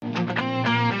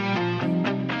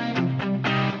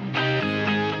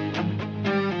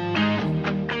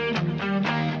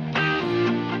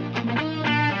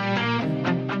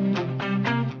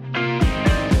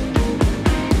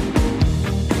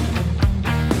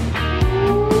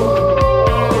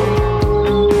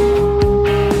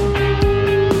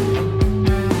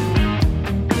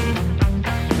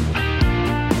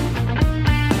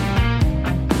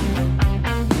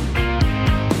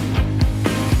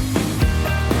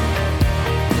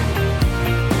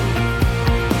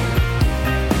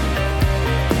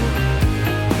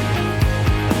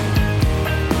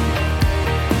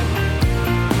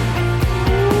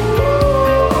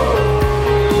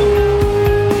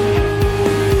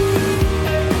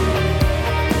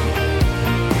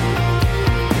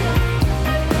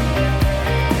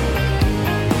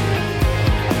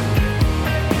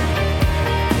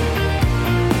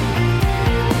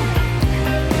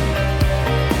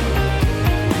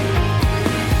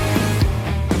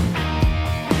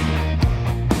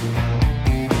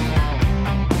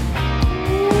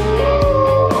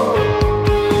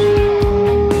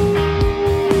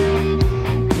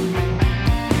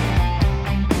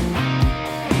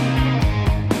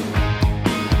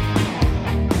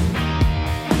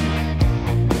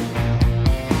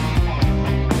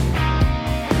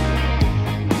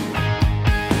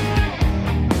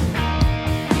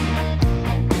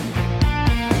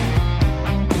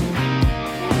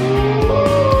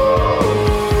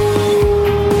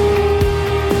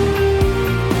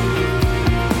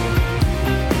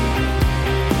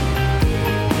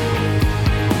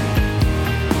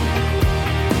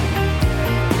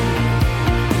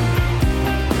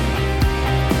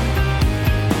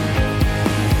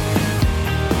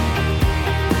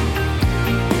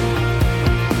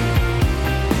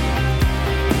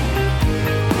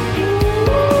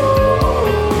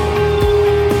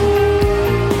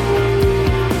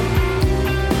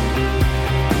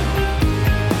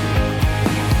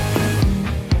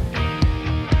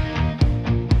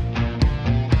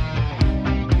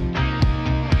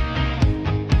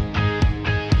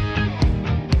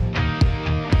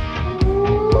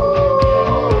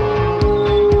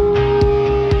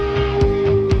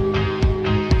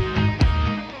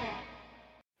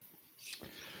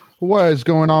What is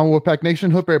going on, Wolfpack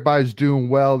Nation? Hope everybody's doing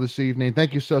well this evening.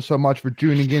 Thank you so much for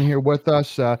tuning in here with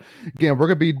us. Again, we're going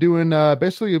to be doing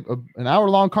basically an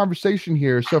hour-long conversation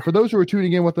here. So for those who are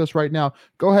tuning in with us right now,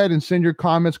 go ahead and send your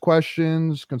comments,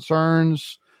 questions,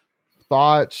 concerns,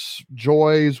 thoughts,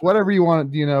 joys, whatever you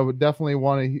want. Definitely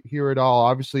want to hear it all.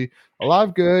 Obviously, a lot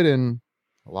of good and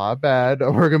a lot of bad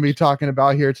we're going to be talking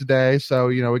about here today. So,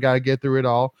 we got to get through it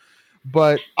all.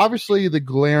 But obviously the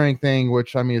glaring thing,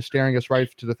 which is staring us right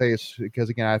to the face,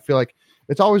 because again, I feel like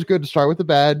it's always good to start with the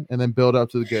bad and then build up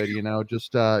to the good,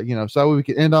 so we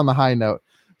can end on the high note.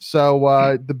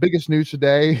 So the biggest news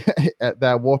today that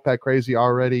Wolfpack Crazy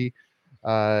already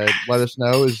let us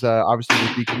know is obviously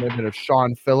the decommitment of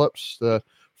Sean Phillips, the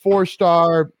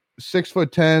 4-star,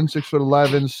 6'10",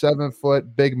 6'11", 7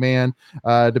 foot big man,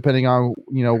 depending on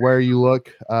where you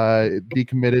look,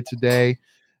 decommitted today.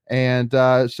 And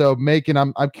so, Macon,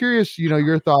 I'm curious,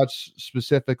 your thoughts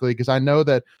specifically, because I know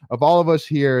that of all of us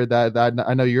here, that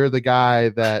I know you're the guy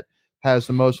that has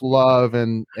the most love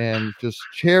and just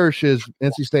cherishes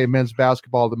NC State men's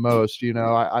basketball the most,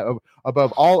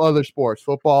 above all other sports,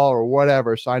 football or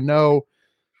whatever. So I know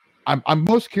I'm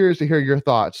most curious to hear your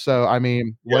thoughts. So,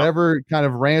 whatever kind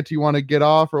of rant you want to get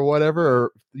off or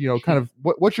whatever, or, kind of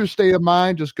what's your state of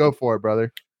mind? Just go for it,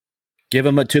 brother. Give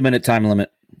him a 2-minute time limit.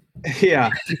 Yeah.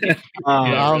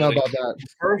 I don't know about that.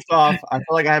 First off, I feel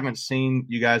like I haven't seen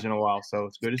you guys in a while, so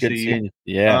it's good to see you.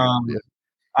 Yeah.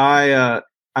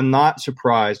 I'm not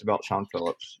surprised about Sean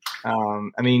Phillips.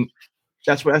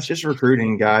 That's just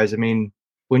recruiting, guys. When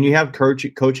you have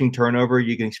coaching turnover,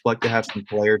 you can expect to have some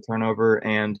player turnover.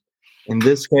 And in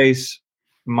this case,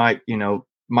 Mike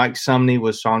Sumney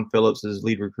was Sean Phillips'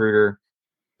 lead recruiter.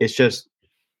 It's just,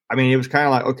 it was kind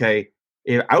of like, okay,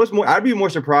 I'd be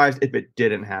more surprised if it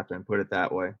didn't happen, put it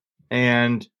that way.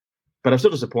 But I'm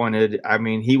still disappointed.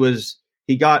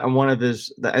 He got on one of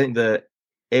I think the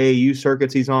AAU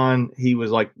circuits he's on, he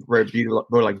was like voted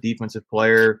like defensive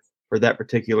player for that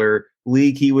particular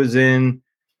league he was in.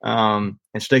 And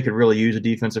State could really use a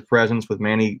defensive presence with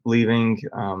Manny leaving.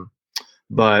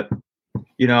 But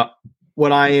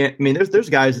there's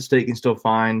guys that State can still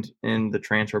find in the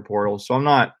transfer portal. So I'm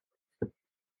not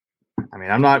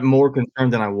more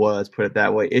concerned than I was, put it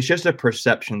that way. It's just a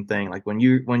perception thing. Like when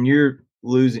you're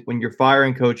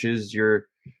firing coaches, you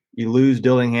lose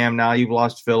Dillingham. Now you've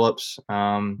lost Phillips,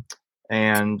 and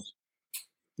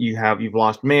you've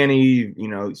lost Manny.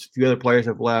 A few other players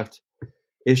have left.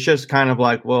 It's just kind of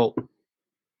like, well,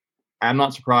 I'm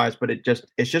not surprised, but it's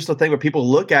just the thing where people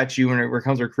look at you when it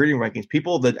comes to recruiting rankings.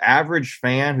 The average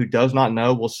fan who does not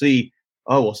know will see,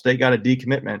 oh, well, State got a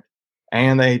decommitment.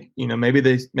 And they, maybe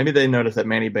they notice that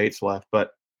Manny Bates left,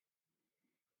 but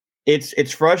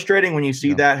it's frustrating when you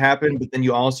see that happen. But then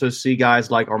you also see guys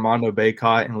like Armando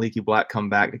Baycott and Leaky Black come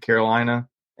back to Carolina,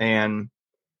 and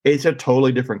it's a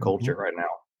totally different culture right now.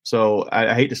 So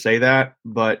I hate to say that,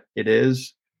 but it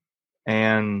is.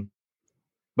 But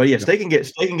yes, they can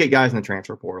get guys in the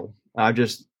transfer portal.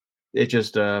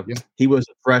 He was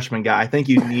a freshman guy. I think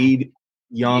you need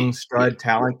young stud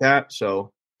talent like that.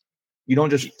 So. You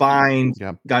don't just find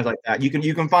guys like that. You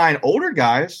can find older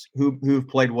guys who've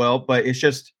played well, but it's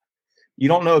just you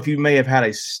don't know if you may have had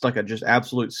a just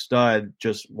absolute stud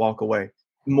just walk away.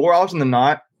 More often than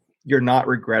not, you're not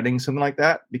regretting something like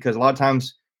that, because a lot of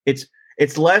times it's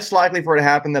less likely for it to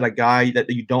happen that a guy that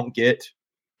you don't get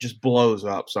just blows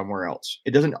up somewhere else.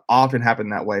 It doesn't often happen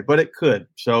that way, but it could.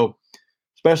 So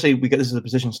especially because this is a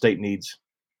position State needs.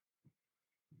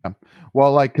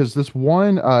 Well, because this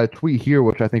one tweet here,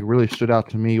 which I think really stood out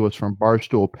to me, was from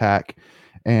Barstool Pack,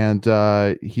 and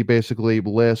he basically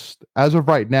lists, as of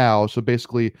right now, so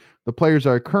basically the players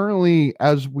are currently,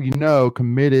 as we know,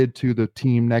 committed to the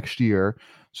team next year.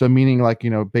 So meaning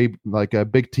Big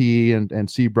T and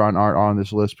Sebron aren't on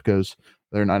this list because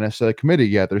they're not necessarily committed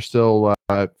yet. They're still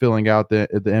filling out the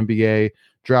NBA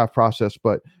draft process.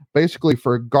 But basically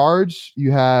for guards,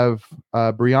 you have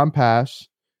Breon Pass.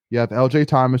 You have LJ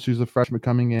Thomas, who's a freshman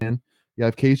coming in. You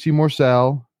have Casey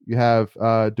Morsell. You have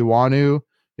Duanu. You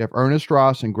have Ernest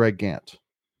Ross and Greg Gant.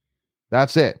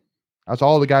 That's it. That's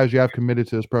all the guys you have committed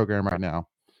to this program right now.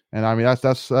 And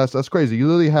that's crazy. You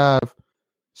literally have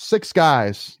 6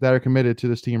 guys that are committed to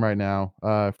this team right now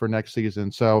for next season.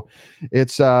 So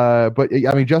it's but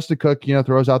Justin Cook,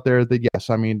 throws out there that yes,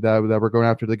 that we're going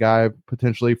after the guy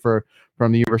potentially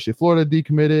from the University of Florida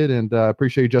decommitted, and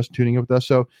appreciate you just tuning in with us.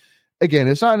 So again,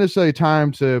 it's not necessarily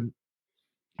time to,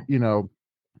 throw in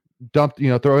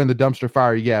the dumpster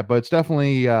fire yet, but it's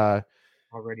definitely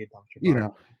already a dumpster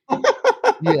fire.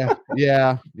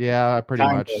 Yeah, pretty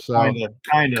much. So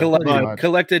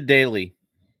collected daily.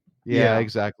 Yeah,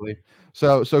 exactly.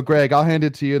 So Greg, I'll hand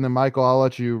it to you, and then Michael, I'll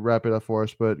let you wrap it up for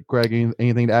us. But Greg,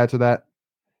 anything to add to that?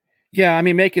 Yeah, I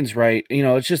mean, Macon's right.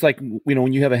 It's just like,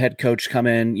 when you have a head coach come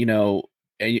in,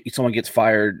 and someone gets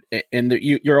fired, and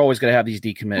you're always going to have these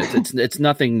decommits. It's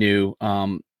nothing new.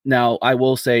 Now, I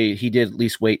will say he did at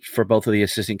least wait for both of the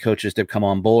assistant coaches to come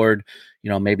on board.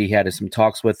 Maybe he had some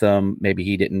talks with them. Maybe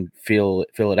he didn't feel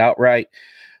it outright.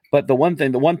 But the one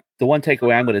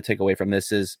takeaway I'm going to take away from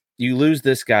this is you lose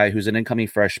this guy who's an incoming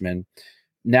freshman.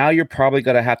 Now you're probably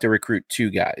going to have to recruit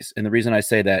 2 guys. And the reason I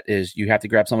say that is you have to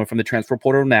grab someone from the transfer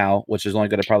portal now, which is only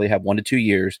going to probably have 1 to 2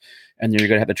 years. And then you're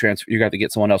going to have to transfer. You're going to have to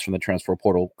get someone else from the transfer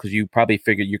portal because you probably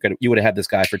figured you would have had this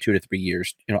guy for 2 to 3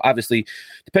 years. Obviously,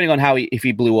 depending on if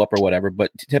he blew up or whatever.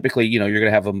 But typically, you're going to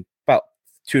have him about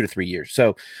 2 to 3 years.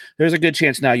 So there's a good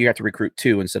chance now you have to recruit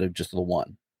 2 instead of just the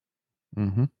 1.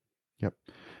 Mm-hmm. Yep.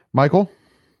 Michael?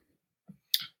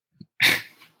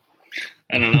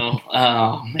 I don't know.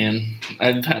 Oh, man.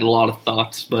 I've had a lot of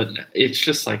thoughts, but it's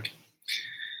just like,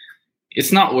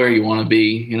 it's not where you want to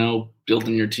be,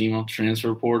 building your team off the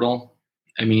transfer portal.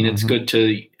 I mean, it's good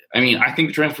I think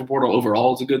the transfer portal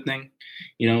overall is a good thing,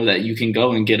 that you can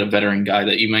go and get a veteran guy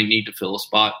that you might need to fill a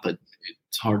spot, but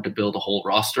it's hard to build a whole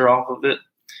roster off of it.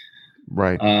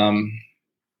 Right.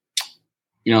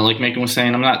 Like Macon was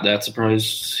saying, I'm not that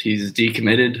surprised he's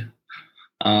decommitted.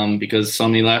 Because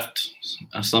some knee left.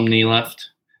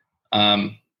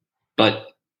 But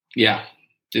yeah,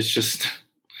 it's just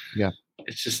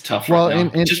tough. Well, right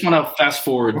now. and just want to fast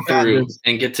forward through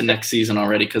and get to next season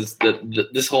already, because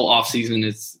this whole off season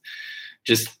is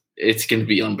it's going to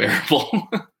be unbearable.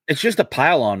 It's just a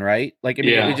pile on, right? Like,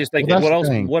 it's just like,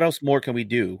 what else more can we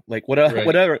do? Like, what other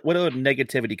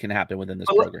negativity can happen within this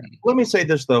program? Let me say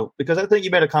this though, because I think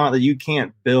you made a comment that you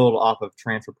can't build off of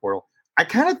transfer portal. I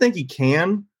kind of think you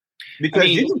can, because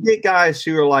you can get guys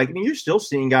who are like, you're still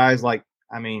seeing guys like,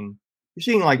 you're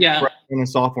seeing like freshmen and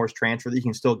sophomores transfer that you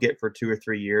can still get for 2 or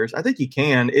 3 years. I think you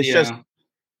can. It's just,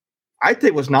 I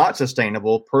think what's not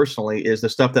sustainable personally is the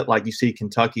stuff that like you see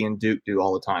Kentucky and Duke do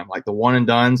all the time, like the one and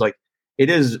dones. Like it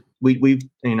is, I think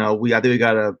we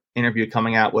got an interview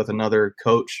coming out with another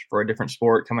coach for a different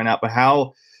sport coming out, but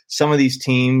how some of these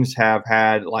teams have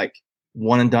had like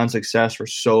one and done success for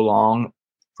so long.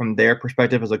 From their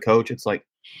perspective as a coach, it's like,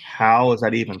 how is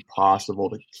that even possible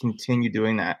to continue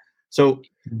doing that? So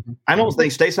I don't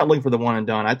think State's not looking for the one and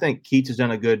done. I think Keats has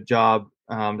done a good job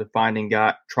trying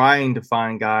to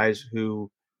find guys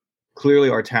who clearly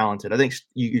are talented. I think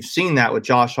you've seen that with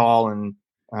Josh Hall and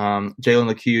Jalen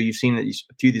LeCue. You've seen that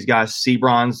a few of these guys,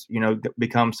 Seabrons,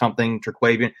 become something,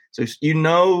 Terquavian. So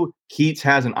Keats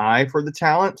has an eye for the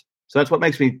talent. So that's what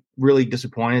makes me really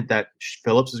disappointed that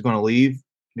Phillips is going to leave,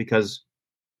 because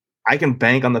I can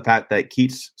bank on the fact that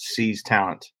Keats sees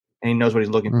talent and he knows what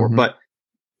he's looking for. But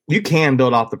you can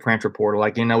build off the transfer portal.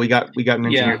 Like, we got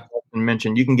mentioned here.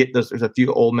 Mentioned you can get those. There's a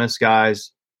few Ole Miss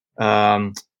guys.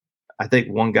 I think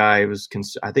one guy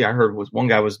one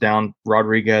guy was down.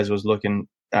 Rodriguez was looking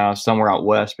somewhere out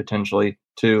west potentially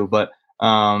too. But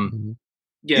you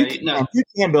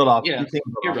can build off. Yeah,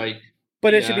 you're right.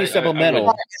 But it should be supplemental.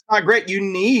 It's not great. You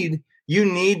need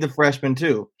the freshmen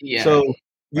too. Yeah. So.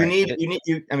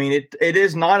 It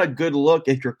is not a good look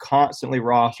if you're constantly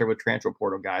rostered with transfer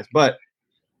portal guys. But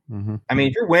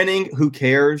if you're winning, who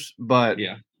cares? But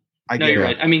I get you're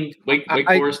right. Wake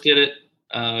Forest did it.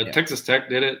 Texas Tech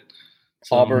did it.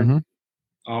 So,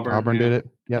 Auburn did it.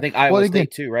 Yeah, I think Iowa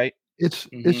State too, right? It's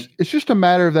just a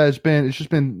matter of that. It's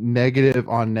just been negative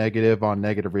on negative on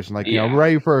negative reason. Like,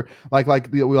 ready for like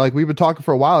we've been talking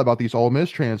for a while about these Ole Miss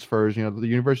transfers, the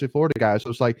University of Florida guys.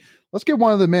 So it's like, let's get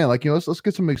one of them in. Like, let's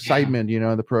get some excitement,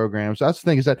 in the program. So that's the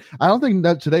thing, is that I don't think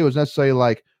that today was necessarily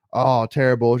like, oh,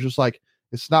 terrible. It's just like,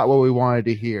 it's not what we wanted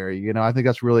to hear. I think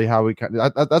that's really how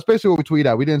that's basically what we tweet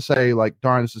out. We didn't say like,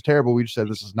 darn, this is terrible. We just said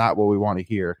this is not what we want to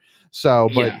hear. So,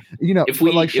 but if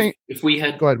we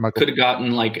had go ahead, Michael. Could have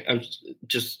gotten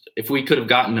if we could have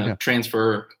gotten a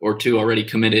transfer or 2 already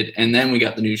committed, and then we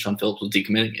got the news Sean Phillips was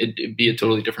decommitting, it'd be a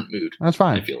totally different mood. That's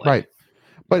fine. I feel like. Right.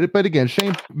 But again,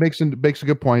 Shane makes a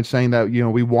good point, saying that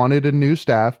we wanted a new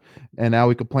staff, and now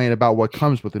we complain about what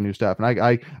comes with the new staff. And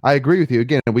I agree with you.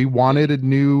 Again, we wanted a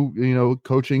new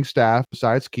coaching staff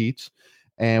besides Keats,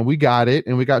 and we got it,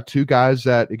 and we got 2 guys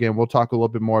that, again, we'll talk a little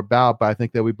bit more about. But I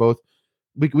think that we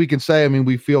can say,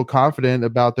 we feel confident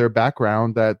about their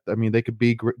background, that they could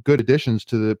be good additions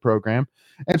to the program.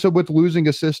 And so with losing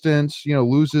assistants,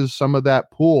 loses some of that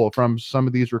pool from some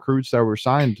of these recruits that were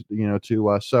signed, to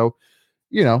us. So.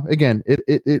 Again,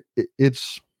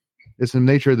 it's it's the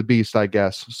nature of the beast, I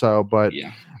guess. So, but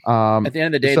Yeah. At the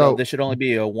end of the day, though, this should only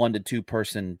be a 1 to 2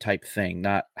 person type thing,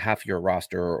 not half your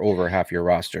roster or over half your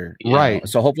roster. Right.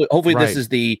 So hopefully Right.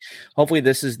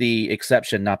 this is the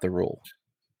exception, not the rule.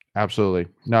 Absolutely.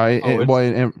 No,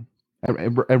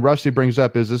 and Rusty brings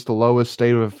up, is this the lowest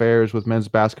state of affairs with men's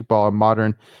basketball in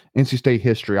modern NC State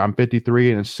history? I'm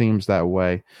 53, and it seems that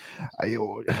way.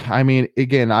 I mean,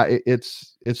 again,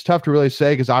 it's tough to really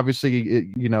say because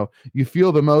obviously, you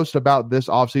feel the most about this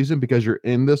offseason because you're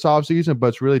in this offseason, but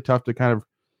it's really tough to kind of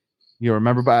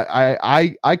remember. But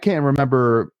I can't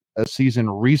remember a season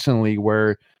recently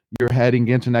where you're heading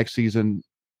into next season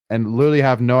and literally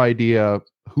have no idea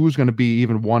who's going to be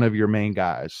even one of your main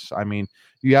guys. I mean,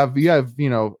 you have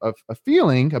a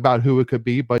feeling about who it could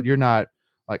be, but you're not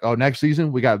like, oh, next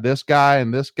season we got this guy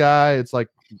and this guy. It's like,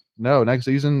 no, next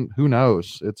season, who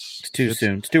knows? It's too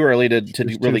soon. It's too early to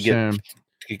really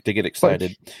get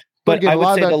excited. But I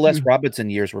would say the Les Robinson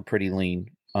years were pretty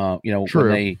lean.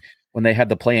 True. when they had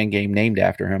the playing game named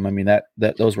after him. I mean,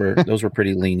 those were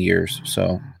pretty lean years.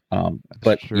 So,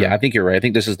 but true. Yeah, I think you're right. I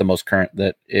think this is the most current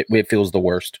that it feels the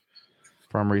worst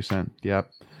from recent.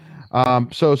 Yep.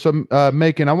 So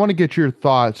Macon, I want to get your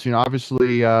thoughts.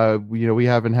 Obviously, we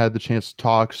haven't had the chance to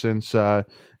talk since or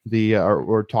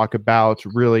talk about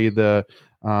really the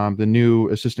new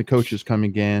assistant coaches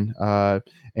coming in.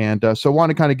 So want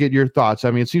to kind of get your thoughts.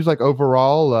 I mean, it seems like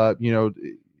overall,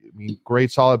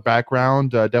 great solid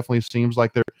background. Definitely seems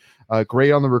like they're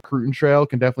great on the recruiting trail.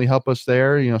 Can definitely help us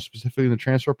there. Specifically in the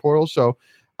transfer portal. So,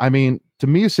 I mean, to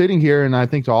me, sitting here, and I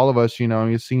think to all of us,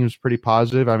 it seems pretty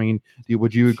positive. I mean,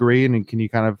 would you agree? And can you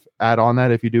kind of add on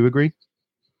that if you do agree?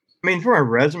 I mean, from a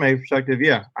resume perspective,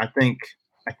 yeah, I think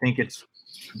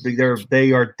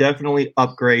they are definitely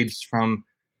upgrades from.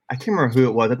 I can't remember who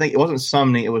it was. I think it wasn't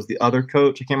Sumney. It was the other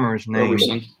coach. I can't remember his name.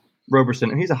 Roberson.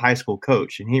 And he's a high school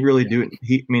coach, and he really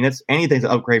it's anything's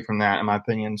an upgrade from that, in my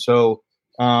opinion. So,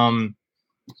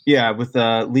 with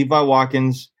Levi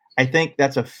Watkins. I think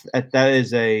that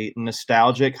is a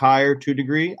nostalgic hire to a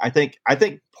degree. I think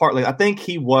partly. I think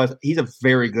he's a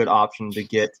very good option to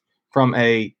get from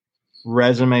a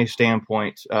resume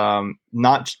standpoint.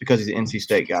 Not just because he's an NC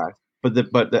State guy, but the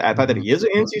fact that he is an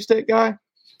NC State guy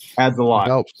adds a lot.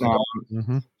 Helps.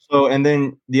 So, and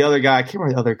then the other guy, I can't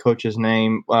remember the other coach's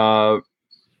name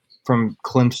from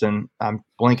Clemson. I'm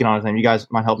blanking on his name. You guys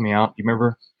might help me out. You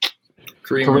remember?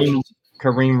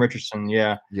 Kareem Richardson,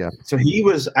 yeah. So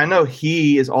I know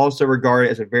he is also regarded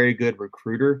as a very good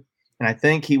recruiter, and I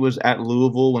think he was at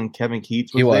Louisville when Kevin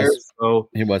Keats was there. So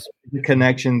he was the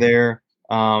connection there.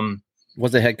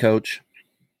 Was the head coach.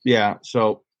 Yeah.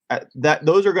 So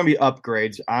those are going to be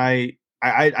upgrades. I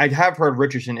have heard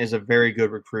Richardson is a very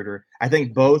good recruiter. I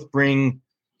think both bring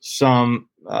some,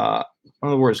 I don't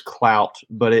know the word is clout,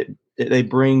 but they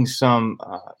bring some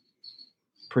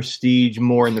prestige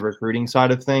more in the recruiting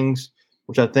side of things,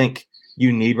 which I think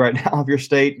you need right now of your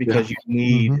state because you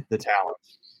need the talent.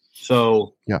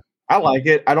 So I like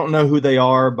it. I don't know who they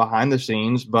are behind the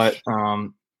scenes, but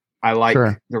I like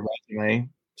the resume.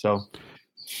 So.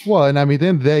 Well, and I mean,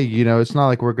 then it's not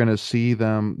like we're going to see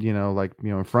them,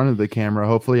 in front of the camera.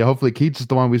 Hopefully Keats is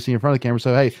the one we see in front of the camera.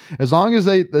 So, hey, as long as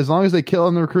they kill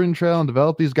on the recruiting trail and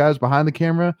develop these guys behind the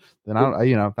camera, then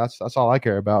that's all I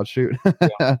care about. Shoot.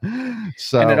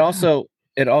 So, and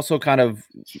it also kind of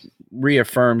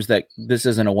reaffirms that this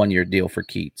isn't a 1-year deal for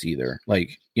Keats either.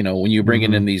 Like, when you bring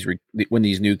in these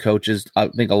new coaches, I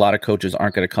think a lot of coaches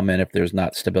aren't going to come in if there's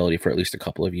not stability for at least a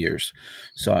couple of years.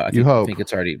 So I think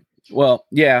it's already. Well,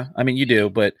 yeah, I mean, you do,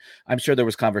 but I'm sure there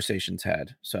was conversations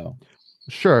had. So,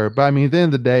 sure, but I mean, at the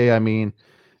end of the day, I mean,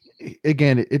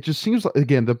 again, it just seems like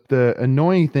the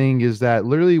annoying thing is that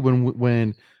literally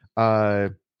when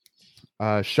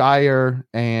Shire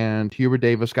and Hubert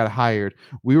Davis got hired,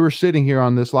 we were sitting here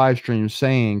on this live stream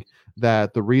saying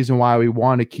that the reason why we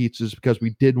wanted Keats is because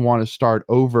we didn't want to start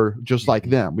over just like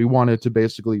them. We wanted to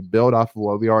basically build off of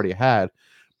what we already had.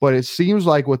 But it seems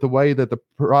like with the way that the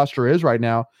roster is right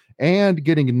now, and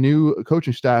getting a new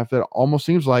coaching staff, that almost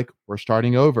seems like we're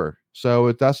starting over.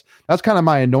 So that's kind of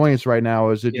my annoyance right now,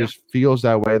 is it just feels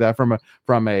that way, that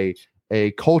from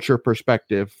a culture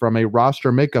perspective, from a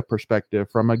roster makeup perspective,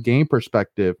 from a game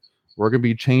perspective, we're going to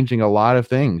be changing a lot of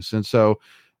things. And so,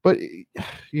 but again,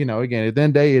 at the end of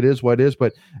the day, it is what it is.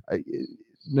 But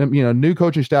new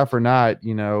coaching staff or not,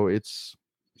 it's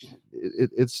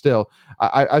still,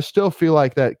 I still feel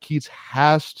like that Keats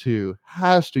has to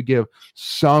give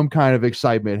some kind of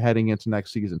excitement heading into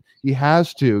next season. He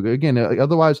has to, again,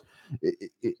 otherwise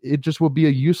it just will be a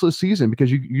useless season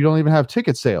because you don't even have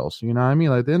ticket sales. You know what I mean?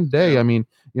 Like, at the end of the day, I mean,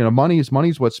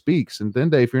 money's what speaks. And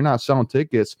then if you're not selling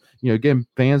tickets, getting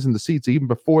fans in the seats even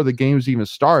before the games even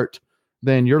start,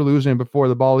 then you're losing before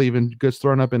the ball even gets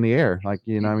thrown up in the air. Like,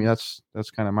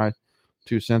 that's kind of my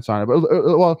 2 cents on it. But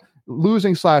well,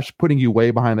 losing / putting you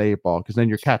way behind the 8 ball, because then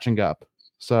you're catching up.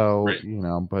 So,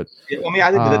 right. But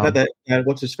I think that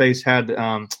what's his face had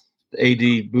the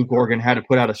AD Book Oregon had to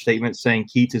put out a statement saying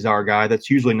Keats is our guy. That's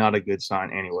usually not a good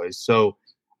sign, anyways. So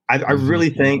I really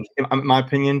think, in my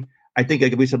opinion, I think,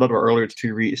 like we said a little earlier,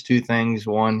 it's two things.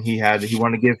 One, he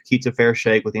wanted to give Keats a fair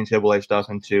shake with the NCAA stuff,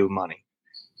 and 2, money.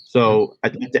 So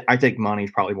I think money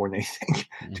is probably more than anything,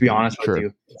 to be honest with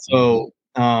you. So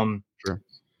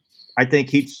I think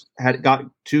Keats got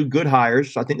 2 good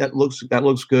hires. So I think that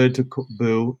looks good to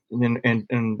Boo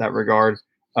in that regard.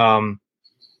 I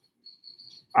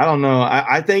don't know.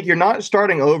 I think you're not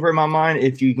starting over in my mind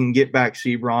if you can get back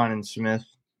Sebron and Smith.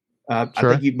 I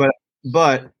think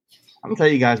but I'm gonna tell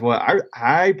you guys what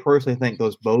I personally think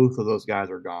both of those guys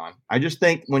are gone. I just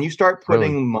think when you start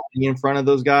putting money in front of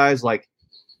those guys, like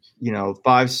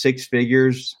 5-6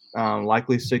 figures,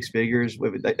 likely 6 figures.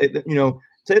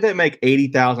 Say they make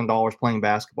 $80,000 playing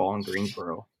basketball in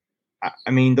Greensboro.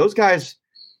 I mean, those guys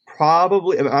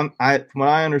probably, from what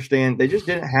I understand, they just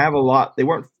didn't have a lot. They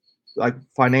weren't like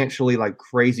financially like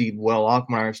crazy well off,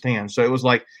 from what I understand. So it was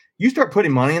like you start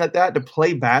putting money like that to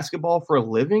play basketball for a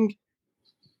living.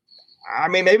 I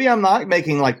mean, maybe I'm not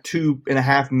making like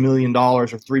 $2.5 million or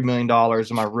 $3 million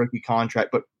in my rookie contract,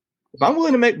 but if I'm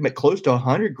willing to make close to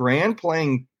 $100,000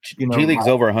 playing, G League's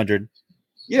over 100.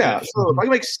 Yeah. So if I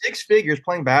can make 6 figures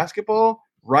playing basketball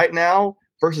right now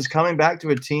versus coming back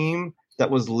to a team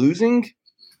that was losing,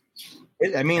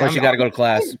 you got to go to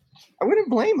class. I wouldn't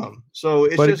blame them. So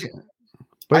it's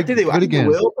I think they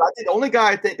will. But I think the only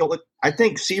guy I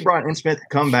think Sebron and Smith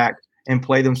come back and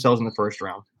play themselves in the first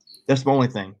round. That's the only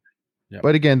thing. Yep.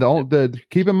 But again,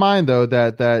 keep in mind though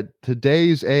that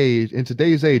today's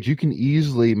age, you can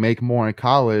easily make more in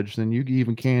college than you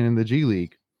even can in the G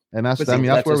League, and that's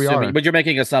where we are. But you're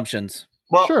making assumptions.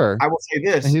 Well, sure. I will say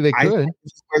this: I think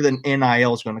this is where the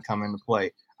NIL is going to come into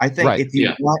play. I think if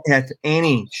you have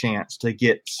any chance to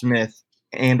get Smith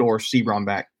and or Sebron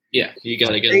back, you got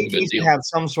to get a good deal. Have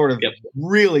some sort of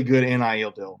really good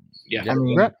NIL deal. Yeah, I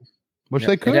mean, which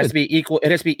they could. It has to be equal.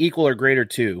 It has to be equal or greater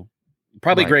too.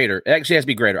 Probably greater. It actually has to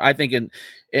be greater. I think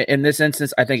in this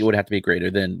instance, I think it would have to be greater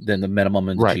than the minimum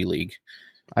in the G League.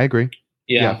 I agree.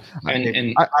 Yeah.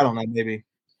 And I don't know, maybe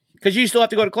because you still have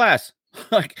to go to class.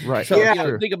 So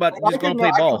think about just going to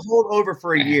play ball. I can hold over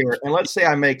for a year, and let's say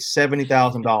I make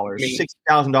 $70,000,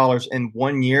 $60,000 in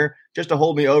 1 year, just to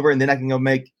hold me over, and then I can go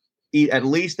make at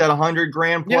least that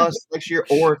 $100,000 plus next year,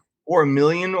 or $1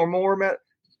 million or more.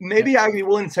 Maybe I'd be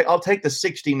willing to say I'll take the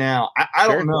 60 now. I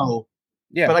don't know.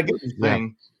 Yeah, but I get what you're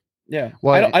saying. Yeah,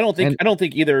 well, I don't think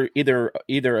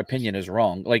either opinion is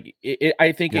wrong. Like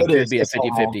I think it could be a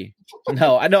 50-50.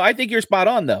 No, I think you're spot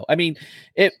on though. I mean,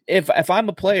 if I'm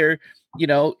a player,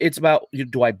 it's about,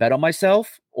 do I bet on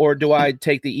myself or do I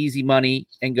take the easy money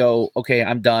and go, okay,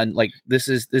 I'm done. Like this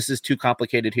is too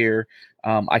complicated here.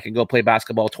 I can go play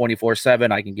basketball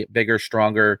 24/7. I can get bigger,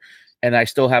 stronger, and I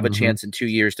still have a chance in 2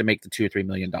 years to make the $2 or $3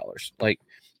 million. Like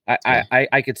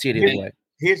I could see it either way.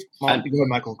 Go ahead,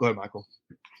 Michael.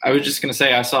 I was just going to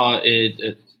say, I saw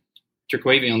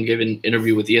Terquavion give an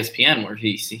interview with ESPN where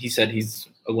he said he's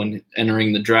when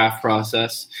entering the draft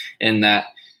process and that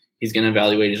he's going to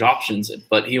evaluate his options,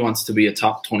 but he wants to be a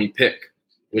top 20 pick,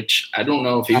 which I don't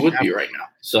know if he would be right now.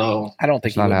 So I don't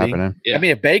think it's not happening. Yeah. I mean,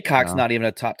 if Baycock's not even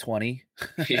a top 20,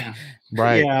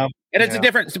 right? Yeah, and it's a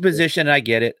different position. And I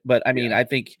get it, but I mean, I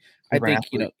think but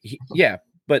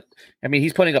I mean,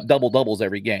 he's putting up doubles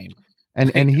every game.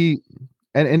 And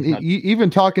even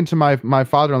talking to my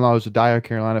father-in-law, who's a diehard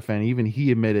Carolina fan, even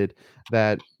he admitted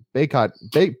that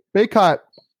Baycott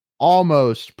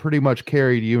almost pretty much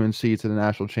carried UNC to the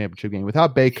national championship game.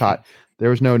 Without Baycott, there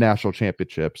was no national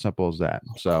championship. Simple as that.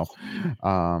 So,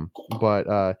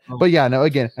 but yeah, no.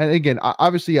 Again,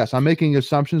 obviously, yes, I'm making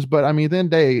assumptions, but I mean, then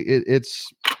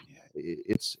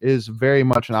it's very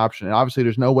much an option, and obviously,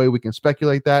 there's no way we can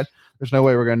speculate that. There's no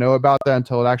way we're going to know about that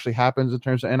until it actually happens in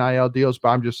terms of NIL deals. But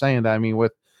I'm just saying that, I mean,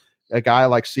 with a guy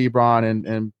like Sebron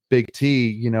and Big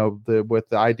T, with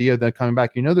the idea of them coming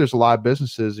back, there's a lot of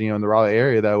businesses, in the Raleigh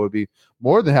area that would be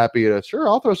more than happy to, sure,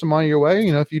 I'll throw some money your way.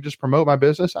 If you just promote my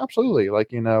business, absolutely. Like,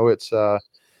 it's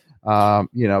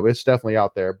definitely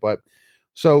out there. But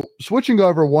so switching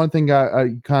over, one thing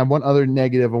one other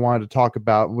negative I wanted to talk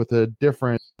about with a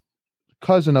different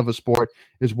cousin of a sport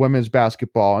is women's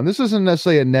basketball. And this isn't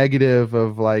necessarily a negative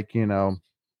of like,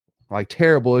 like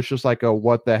terrible. It's just like a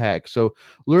what the heck. So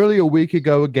literally a week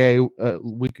ago today,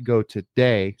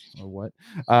 or what,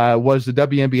 was the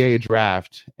WNBA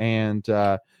draft, and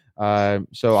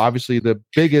so obviously the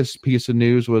biggest piece of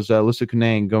news was Alyssa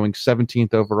Cunane going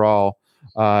 17th overall,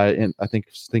 in I think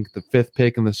the 5th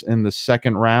pick in the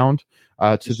second round,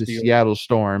 to the Seattle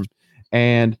Storm.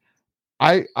 And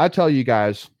I tell you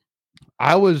guys,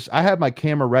 I had my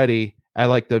camera ready at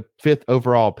like the 5th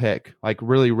overall pick, like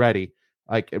really ready,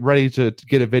 like ready to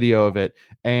get a video of it.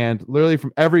 And literally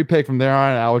from every pick from there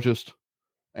on, I was just,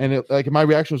 and it, like my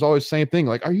reaction was always the same thing.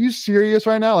 Like, are you serious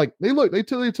right now? Like they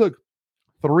totally took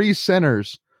 3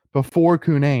 centers before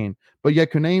Cunane, but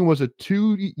yet Cunane was a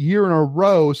 2-year in a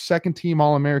row second team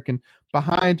All-American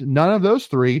behind none of those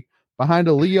 3, behind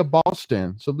Aaliyah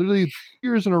Boston. So literally 2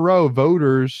 years in a row,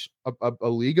 voters, a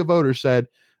league of voters said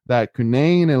that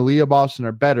Cunane and Aaliyah Boston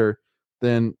are better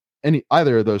than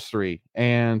either of those 3,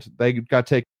 and they got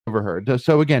taken over her.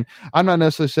 So again, I'm not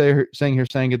necessarily saying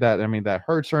that, I mean, that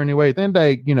hurts her anyway. Then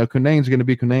Cunane's going to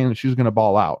be Cunane, and she's going to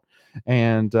ball out.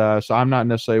 And so I'm not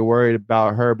necessarily worried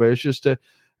about her, but it's just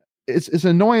it's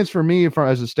annoyance for me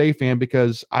as a State fan,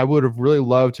 because I would have really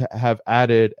loved to have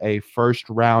added a first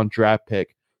round draft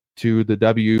pick to the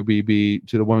WBB,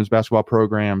 to the women's basketball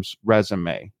program's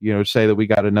resume. Say that we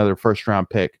got another first round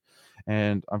pick.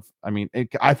 And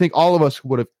I think all of us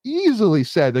would have easily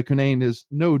said that Cunane is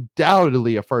no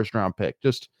doubtedly a first round pick,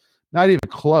 just not even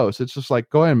close. It's just like,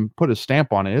 go ahead and put a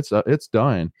stamp on it. It's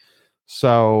done.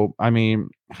 So, I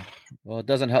mean, well, it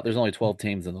doesn't help. There's only 12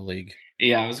 teams in the league.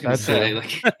 Yeah, I was going to say,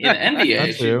 like, in NBA,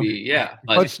 it should be, yeah.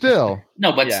 But still.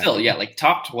 No, but still, yeah, like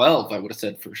top 12, I would have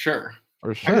said for sure.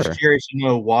 I'm just curious to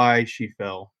know why she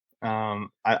fell.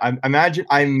 I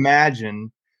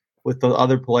imagine with the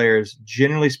other players,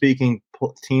 generally speaking,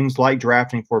 teams like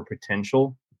drafting for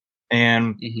potential.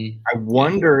 And I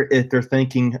wonder if they're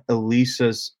thinking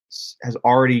Elisa's has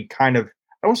already kind of, I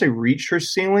don't want to say reached her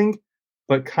ceiling,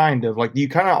 but kind of like you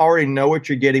kind of already know what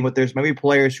you're getting, but there's maybe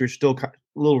players who are still a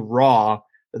little raw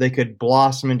that they could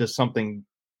blossom into something,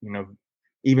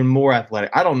 even more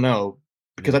athletic. I don't know,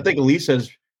 because I think Elisa's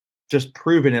just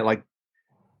proven it. Like,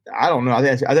 I don't know.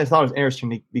 I just thought it was interesting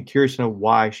to be curious to know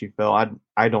why she fell.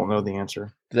 I don't know the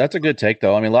answer. That's a good take,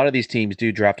 though. I mean, a lot of these teams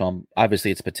do draft on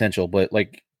obviously its potential, but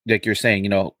like you're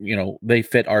saying, they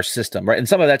fit our system, right? And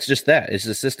some of that's just that. It's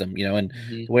the system, and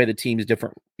the way the team is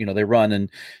different, they run. And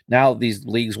now these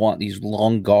leagues want these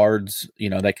long guards,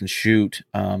 that can shoot.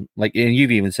 Like, and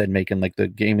you've even said, Macon, like the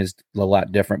game is a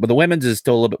lot different, but the women's is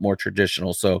still a little bit more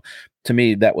traditional. So to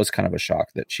me, that was kind of a shock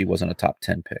that she wasn't a top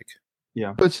 10 pick.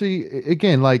 Yeah. But see,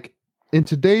 again, like in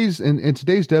today's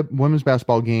women's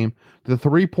basketball game, the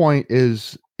 3-point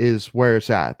is where it's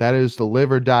at. That is the live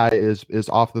or die is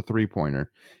off the 3-pointer.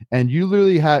 And you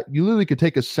literally could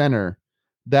take a center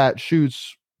that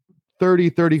shoots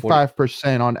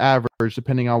 35% on average,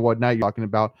 depending on what night you're talking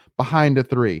about, behind a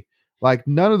 3. Like,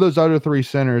 none of those other 3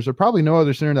 centers, or probably no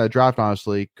other center in that draft,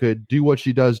 honestly, could do what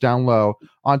she does down low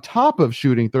on top of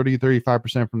shooting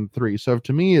 35% from the 3. So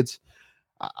to me,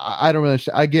 I don't really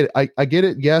understand. I get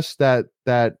it. Yes, that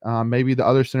maybe the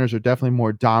other centers are definitely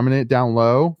more dominant down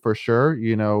low for sure.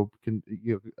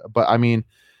 But I mean,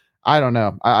 I don't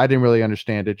know. I didn't really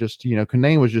understand it. Just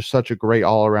Cunane was just such a great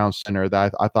all around center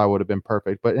that I thought would have been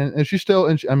perfect. But and she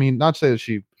still, I mean, not to say that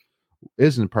she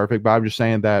isn't perfect, but I'm just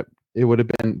saying that it would have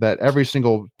been that every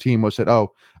single team would said,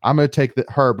 "Oh, I'm going to take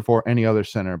her before any other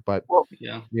center." But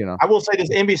I will say this: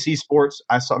 NBC Sports.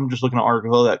 I'm just looking at an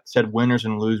article that said winners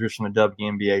and losers from the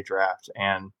WNBA draft,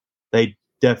 and they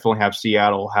definitely have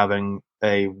Seattle having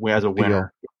as a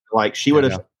winner. Like, she would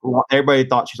have. Everybody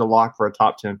thought she's a lock for a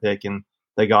top 10 pick, and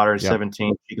they got her at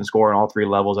 17. She can score on all 3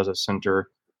 levels as a center.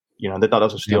 They thought that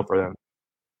was a steal for them.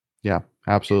 Yeah,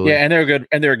 absolutely. Yeah, and they're good,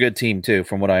 and they're a good team too,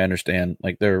 from what I understand.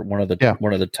 Like, they're one of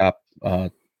the top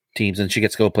teams, and she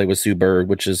gets to go play with Sue Bird,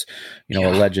 which is a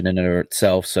legend in and of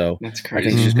itself. So that's crazy. I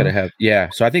think she's gonna have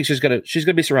So I think she's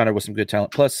gonna be surrounded with some good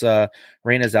talent. Plus,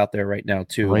 Raina's out there right now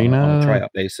too on a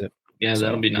tryout basis. Yeah,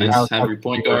 that'll be nice. Have your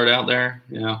point guard out there.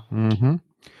 Yeah. Mm-hmm.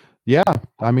 Yeah,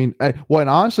 I mean, and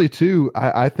honestly too,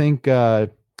 I think.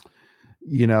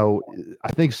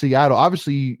 I think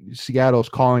Seattle's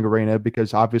calling Arena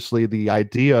because obviously the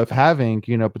idea of having,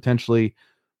 potentially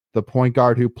the point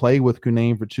guard who played with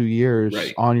Cunane for 2 years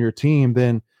on your team,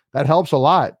 then that helps a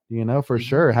lot, for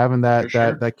sure. Having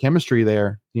that chemistry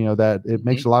there, that it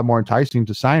makes it a lot more enticing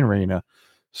to sign Arena.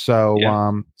 So,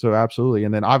 so absolutely.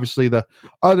 And then obviously the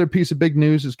other piece of big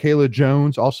news is Kayla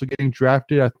Jones also getting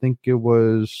drafted. I think it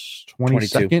was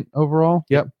 22nd overall.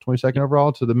 Yep. 22nd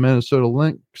overall to the Minnesota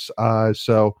Lynx.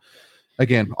 So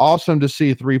again, awesome to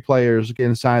see 3 players get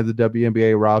inside the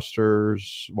WNBA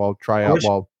rosters, tryouts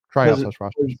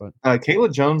rosters. But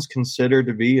Kayla Jones considered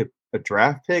to be a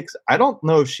draft pick. I don't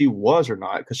know if she was or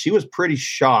not because she was pretty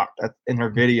shocked in her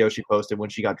video she posted when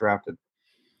she got drafted.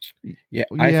 Yeah,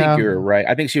 I think you're right.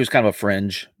 I think she was kind of a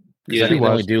fringe. Yeah, I think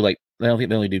they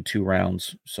only do 2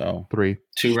 rounds. So 3,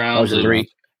 2 rounds, 3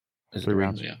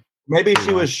 rounds. Yeah. Maybe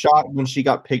she was shocked when she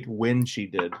got picked when she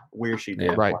did, where she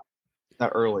did, right,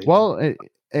 that early. Well,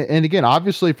 and again,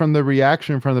 obviously from the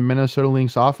reaction from the Minnesota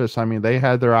Lynx office, I mean, they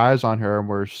had their eyes on her and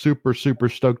were super, super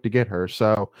stoked to get her.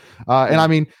 So, and I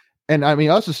mean,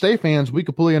 us as State fans, we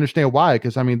completely understand why.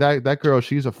 Because I mean, that girl,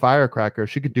 she's a firecracker.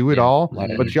 She could do it all,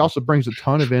 but she also brings a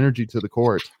ton of energy to the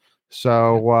court.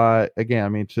 So again, I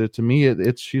mean, to me,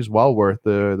 she's well worth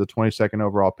the 22nd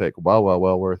overall pick. Well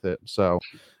worth it. So,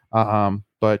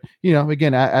 but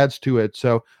again, adds to it.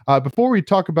 So before we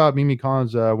talk about Mimi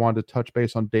Collins, I wanted to touch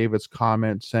base on David's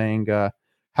comment saying,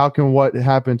 how can what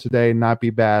happened today not be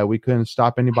bad? We couldn't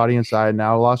stop anybody inside.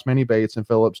 Now lost Manny Bates and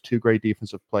Phillips, 2 great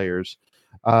defensive players.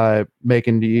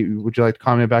 Macon, would you like to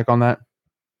comment back on that?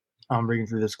 I'm reading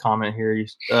through this comment here.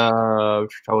 I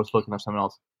was looking at something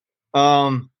else.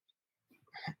 I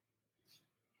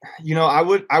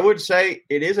would say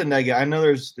it is a negative. I know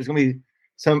there's going to be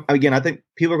some. Again, I think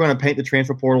people are going to paint the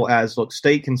transfer portal as, look,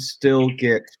 State can still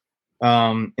get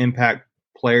impact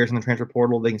players in the transfer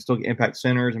portal. They can still get impact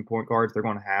centers and point guards. They're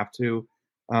going to have to,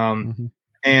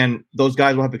 and those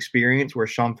guys will have experience where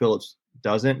Sean Phillips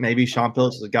doesn't. Maybe Sean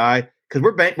Phillips is a guy, because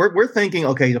we're thinking,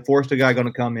 okay, he's a four-star guy going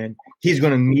to come in. He's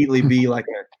going to immediately be like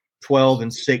a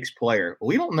 12-6 player. Well,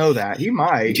 we don't know that. He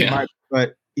might,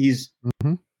 but he's.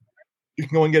 You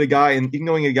can go and get a guy, and you can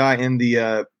go and get a guy in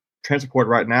the transfer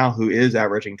portal right now who is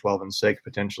averaging 12-6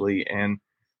 potentially. And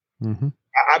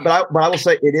but I will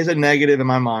say it is a negative in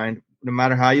my mind, no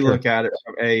matter how you look at it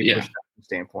from a perception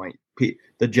standpoint.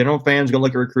 The general fans going to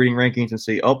look at recruiting rankings and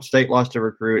see, oh, State lost a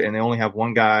recruit, and they only have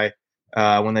one guy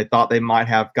when they thought they might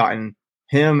have gotten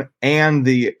him and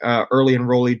the early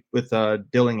enrollee with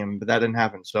Dillingham, but that didn't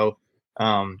happen. So,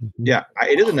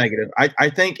 it is a negative. I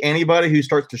think anybody who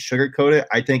starts to sugarcoat it,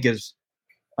 I think is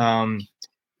a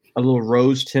little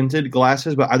rose-tinted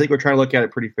glasses, but I think we're trying to look at it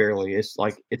pretty fairly. It's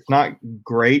like, it's not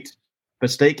great,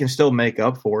 but State can still make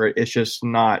up for it. It's just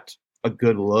not a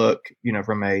good look,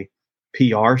 from a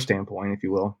PR standpoint, if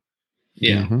you will.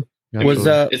 Yeah.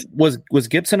 Was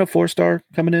Gibson a 4-star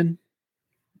coming in?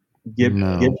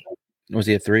 Gibson. Was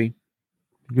he a 3?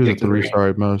 He was a 3-star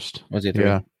at most. Was he a 3?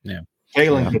 Yeah.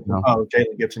 Jalen Gibson. Oh,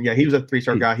 Jalen Gibson. Yeah, he was a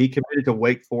 3-star guy. He committed to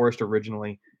Wake Forest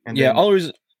originally. And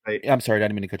I'm sorry, I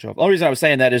didn't mean to cut you off. The only reason I was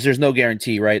saying that is there's no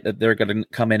guarantee, right, that they're going to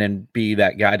come in and be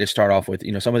that guy to start off with.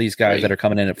 Some of these guys that are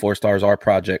coming in at 4 stars are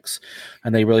projects,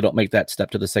 and they really don't make that step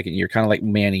to the second year. Kind of like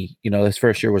Manny, his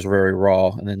first year was very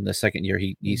raw, and then the second year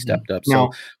he stepped up.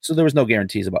 So there was no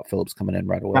guarantees about Phillips coming in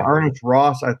right away. Now, Ernest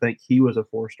Ross, I think he was a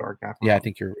 4-star captain. Yeah, I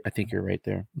think you're right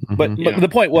there. But the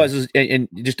point was, and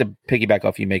just to piggyback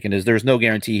off you making, is there's no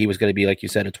guarantee he was going to be, like you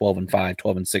said, a 12-5,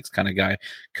 12-6 kind of guy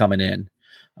coming in.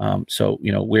 So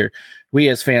we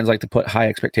as fans like to put high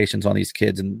expectations on these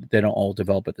kids, and they don't all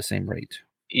develop at the same rate.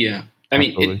 Yeah, I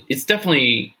mean, it's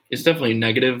definitely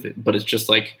negative, but it's just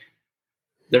like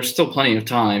there's still plenty of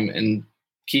time, and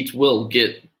Keats will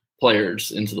get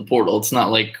players into the portal. It's not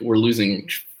like we're losing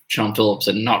Sean Phillips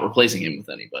and not replacing him with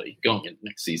anybody going into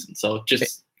next season. So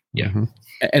just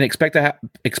and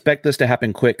expect this to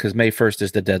happen quick, because May 1st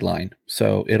is the deadline.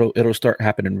 So it'll start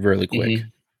happening really quick.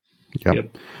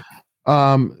 Yep.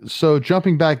 So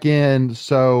jumping back in,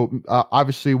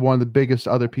 obviously one of the biggest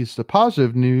other pieces of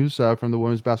positive news from the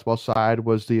women's basketball side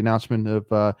was the announcement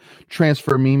of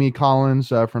transfer Mimi Collins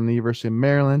from the University of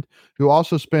Maryland, who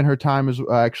also spent her time as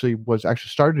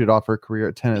started off her career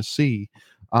at Tennessee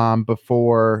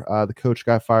before the coach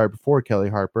got fired before Kelly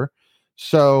Harper.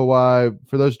 So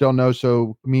for those who don't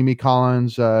know, Mimi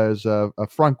Collins is a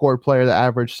front court player that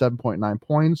averaged 7.9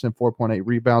 points and 4.8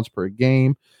 rebounds per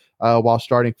game. While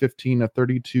starting 15 of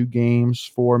 32 games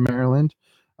for Maryland.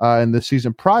 In the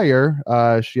season prior,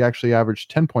 she actually averaged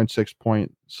 10.6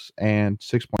 points and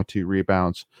 6.2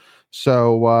 rebounds.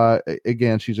 So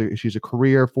again, she's a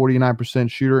career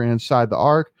 49% shooter inside the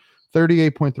arc,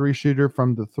 38.3 shooter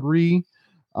from the 3,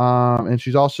 and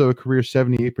she's also a career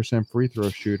 78% free throw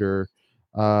shooter.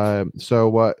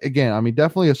 Again, I mean,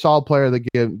 definitely a solid player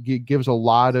that gives a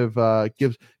lot of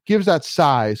gives that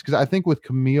size, because I think with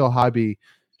Camille Hobby,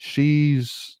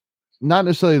 she's not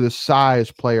necessarily the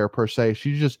size player per se.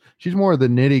 She's more of the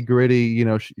nitty gritty,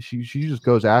 she just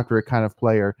goes after it kind of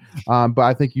player. But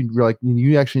I think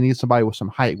you actually need somebody with some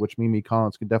height, which Mimi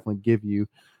Collins can definitely give you.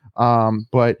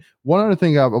 But one other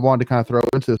thing I wanted to kind of throw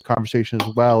into this conversation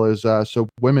as well is so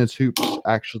Women's Hoops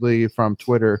actually from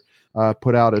Twitter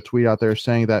put out a tweet out there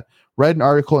saying that read an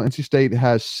article NC State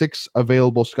has 6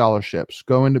 available scholarships.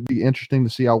 Going to be interesting to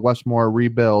see how Westmore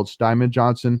rebuilds. Diamond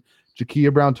Johnson,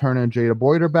 Jakia Brown-Turner, and Jada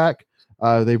Boyd are back.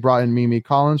 They brought in Mimi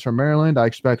Collins from Maryland. I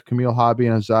expect Camille Hobby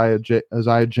and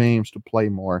Isaiah James to play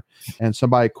more. And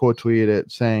somebody quote tweeted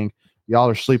it saying, y'all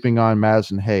are sleeping on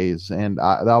Madison Hayes. And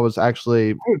that was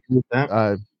actually,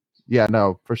 yeah,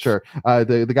 no, for sure.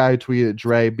 The guy who tweeted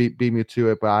Dre beat me to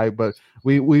it, but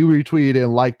we retweeted it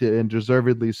and liked it, and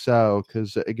deservedly so,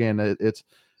 because again, it's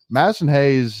Madison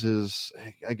Hayes is,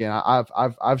 again,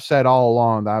 I've said all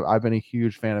along that I've been a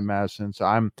huge fan of Madison, so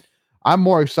I'm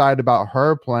more excited about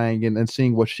her playing and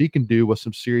seeing what she can do with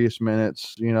some serious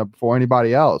minutes, before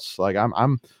anybody else. Like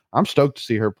I'm stoked to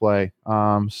see her play.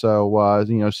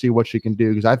 See what she can do,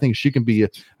 because I think she can be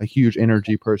a huge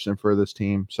energy person for this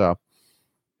team. So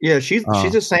yeah, she's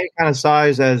the same kind of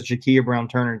size as Jakia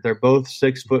Brown-Turner. They're both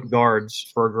 6-foot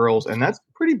guards for girls, and that's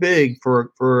pretty big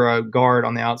for a guard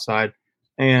on the outside.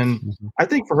 And I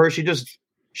think for her,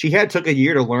 she had took a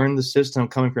year to learn the system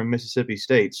coming from Mississippi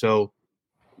State. So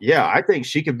yeah, I think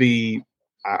she could be.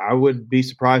 I would be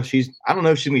surprised. I don't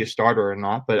know if she's gonna be a starter or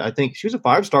not, but I think she's a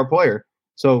 5-star player.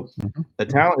 So the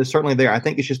talent is certainly there. I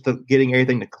think it's just getting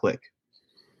everything to click.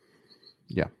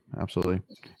 Yeah, absolutely.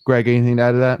 Greg, anything to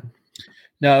add to that?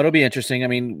 No, it'll be interesting. I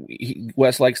mean,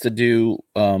 Wes likes to do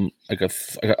like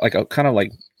a kind of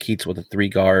like Keats with a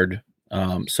 3-guard.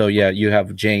 So yeah, you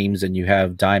have James and you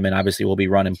have Diamond. Obviously, will be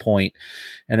running point,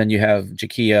 and then you have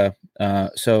Jakia.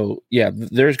 So yeah,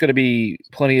 there's going to be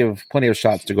plenty of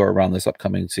shots to go around this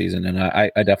upcoming season, and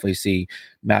I definitely see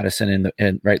Madison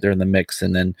right there in the mix,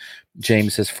 and then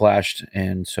James has flashed,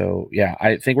 and so yeah,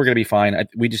 I think we're going to be fine.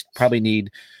 We just probably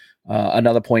need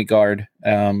another point guard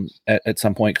at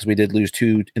some point, because we did lose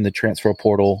 2 in the transfer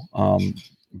portal,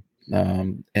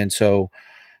 and so.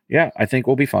 Yeah, I think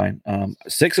we'll be fine.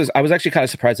 6 is. I was actually kind of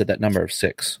surprised at that number of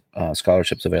 6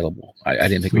 scholarships available. I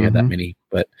didn't think we had that many,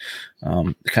 but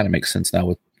it kind of makes sense now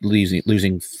with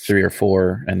losing 3 or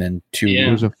 4, and then 2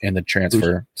 in the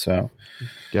transfer. So,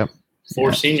 yep,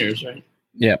 4 seniors, right?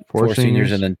 Yeah, 4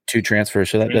 seniors and then 2 transfers.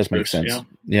 So that does make sense.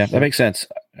 Yeah, that makes sense.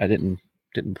 I didn't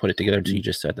put it together until you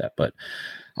just said that, but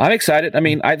I'm excited. I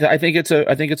mean, I think it's a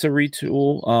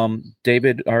retool.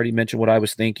 David already mentioned what I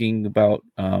was thinking about.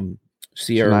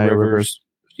 Sierra Rivers.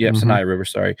 Yep, Sanaya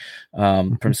Rivers, sorry.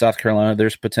 From South Carolina,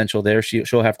 there's potential there.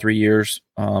 She'll have 3 years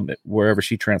wherever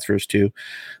she transfers to.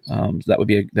 So that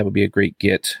would be a great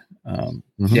get.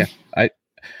 Yeah,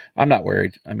 I'm not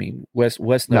worried. I mean, Wes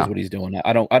knows what he's doing.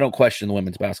 I don't question the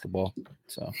women's basketball.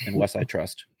 So, and Wes I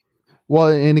trust. Well,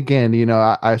 and again,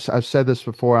 I've said this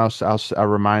before. I'll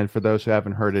remind for those who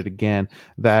haven't heard it again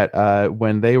that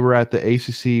when they were at the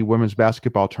ACC women's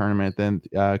basketball tournament, then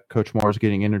Coach Moore was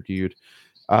getting interviewed.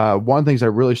 One of the things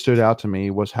that really stood out to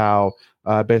me was how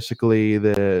basically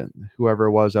whoever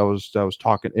it was that was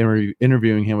talking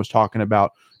interviewing him was talking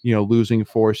about losing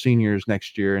 4 seniors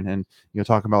next year, and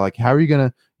talking about like, how are you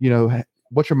gonna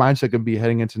what's your mindset gonna be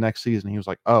heading into next season? He was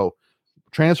like, oh,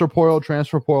 transfer portal,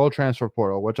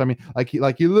 which I mean, like he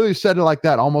literally said it like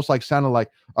that, almost like sounded like,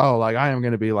 oh, like I am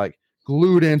going to be like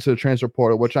glued into the transfer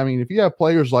portal, which I mean, if you have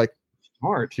players like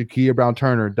Jakia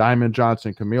Brown-Turner, Diamond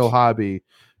Johnson, Camille Hobby,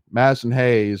 Madison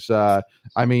Hayes, I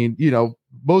mean,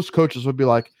 most coaches would be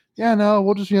like, yeah, no,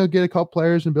 we'll just, get a couple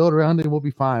players and build around it and we'll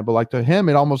be fine. But like to him,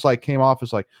 it almost like came off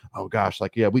as like, oh gosh,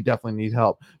 like, yeah, we definitely need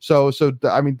help. So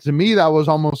I mean, to me, that was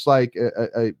almost like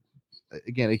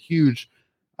again, a huge,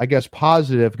 I guess,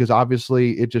 positive, because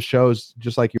obviously it just shows,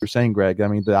 just like you were saying, Greg, I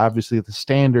mean, obviously the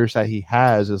standards that he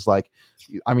has is like,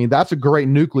 I mean, that's a great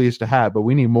nucleus to have, but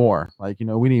we need more. Like,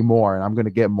 we need more, and I'm going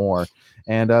to get more.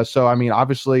 And so, I mean,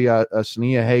 obviously,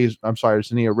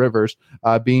 Sanaya Rivers,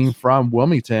 being from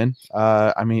Wilmington,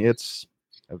 I mean, it's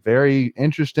a very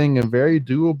interesting and very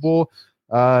doable,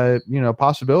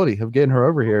 possibility of getting her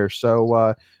over here.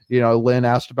 So, Lynn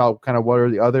asked about kind of what are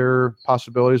the other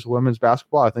possibilities of women's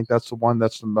basketball. I think that's the one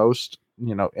that's the most,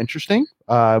 interesting.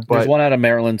 But there's one out of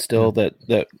Maryland still that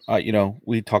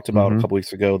we talked about a couple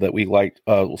weeks ago that we liked.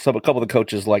 A couple of the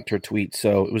coaches liked her tweet,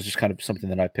 so it was just kind of something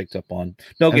that I picked up on.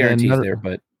 No guarantees there,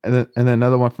 but and then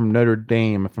another one from Notre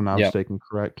Dame, if I'm not mistaken.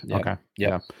 Correct. Yep. Okay.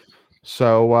 Yeah.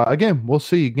 So again, we'll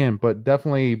see again, but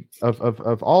definitely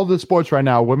of all the sports right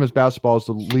now, women's basketball is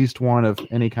the least one of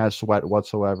any kind of sweat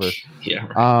whatsoever. Yeah.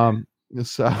 Right.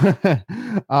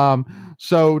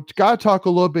 So got to talk a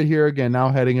little bit here again. Now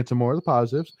heading into more of the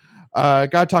positives. Got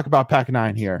to talk about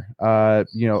Pac-9 here.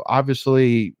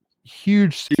 Obviously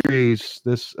huge series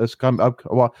this has come up.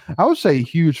 Well, I would say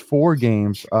huge 4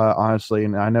 games, honestly.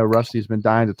 And I know Rusty's been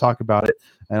dying to talk about it,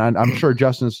 and I'm sure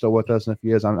Justin's still with us. And if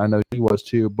he is, I know he was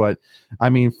too. But I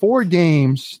mean, 4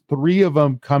 games, 3 of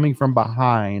them coming from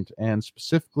behind, and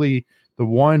specifically the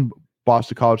one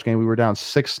Boston College game, we were down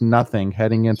 6-0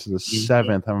 heading into the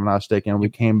 7th. If I'm not mistaken. We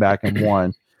came back and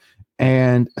won.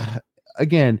 And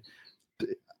again,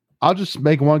 I'll just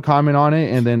make one comment on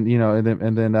it, and then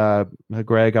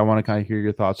Greg, I want to kind of hear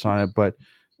your thoughts on it. But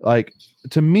like,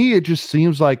 to me, it just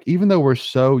seems like, even though we're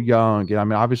so young, and I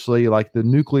mean, obviously, like, the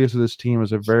nucleus of this team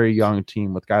is a very young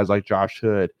team with guys like Josh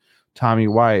Hood, Tommy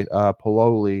White,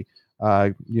 Pololi,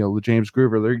 James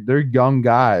Groover. They're young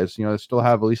guys. They still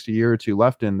have at least a year or 2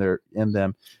 left in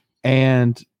them,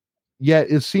 and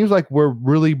yet it seems like we're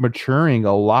really maturing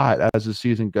a lot as the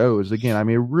season goes. Again, I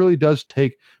mean, it really does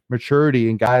take maturity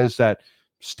and guys that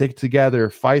stick together,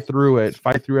 fight through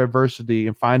adversity,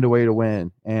 and find a way to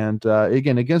win. And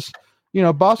again, against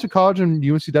Boston College and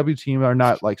UNCW team are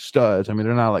not like studs. I mean,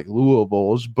 they're not like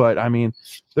Louisville's, but I mean,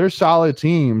 they're solid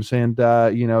teams, and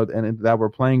and that we're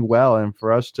playing well. And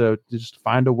for us to just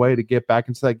find a way to get back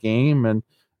into that game and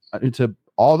into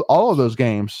all of those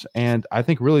games, and I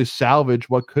think really salvage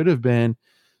what could have been.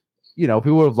 If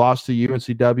we would have lost to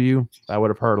UNCW, that would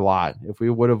have hurt a lot. If we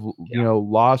would have,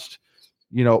 lost,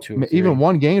 even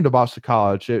one game to Boston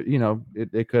College,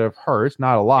 it could have hurt. It's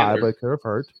not a lot, but it could have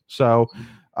hurt. So,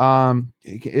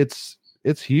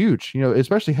 it's huge,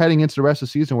 especially heading into the rest of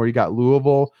the season where you got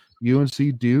Louisville,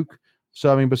 UNC, Duke.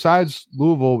 So, I mean, besides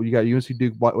Louisville, you got UNC,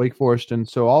 Duke, Wake Forest, and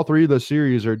so all 3 of those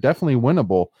series are definitely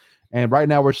winnable. And right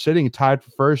now we're sitting tied for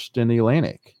first in the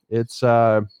Atlantic. It's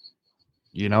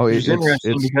it's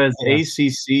interesting because the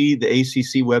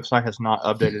ACC website has not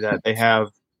updated that. They have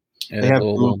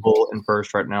Louisville in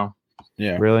first right now.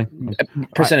 Yeah, really.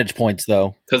 Percentage points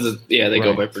though, because they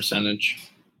go by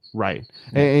percentage. Right,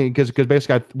 because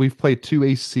basically we've played 2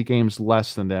 ACC games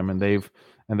less than them, and we've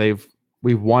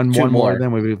won 1 more than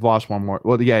them. We've lost 1 more.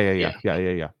 Well,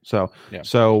 yeah. So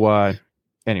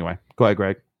anyway, go ahead,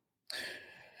 Greg.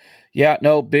 Yeah,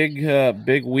 no, big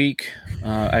week.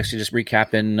 Actually, just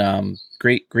recapping.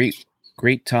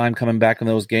 Great time coming back in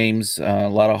those games. A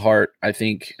lot of heart. I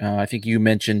think you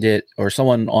mentioned it, or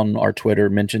someone on our Twitter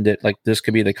mentioned it. Like, this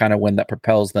could be the kind of win that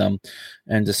propels them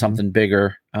into something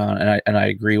bigger. And I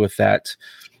agree with that.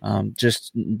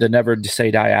 Just the never say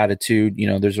die attitude.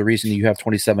 There's a reason you have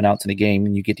 27 outs in a game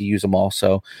and you get to use them all.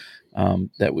 So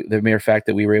the mere fact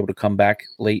that we were able to come back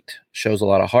late shows a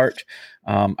lot of heart.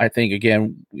 I think,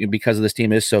 again, because this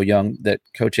team is so young, that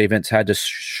Coach A. Vince had to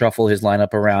shuffle his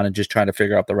lineup around and just trying to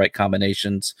figure out the right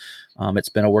combinations. It's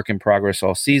been a work in progress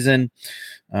all season.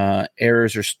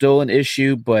 Errors are still an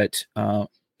issue, but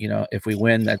if we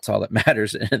win, that's all that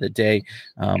matters at the end of the day.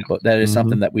 But that is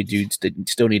something that we do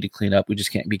still need to clean up. We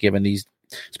just can't be given these,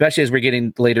 especially as we're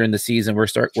getting later in the season. We're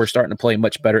starting to play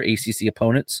much better ACC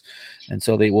opponents, and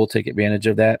so they will take advantage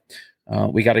of that.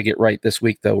 We got to get right this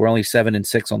week, though. We're only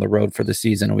 7-6 on the road for the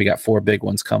season, and we got 4 big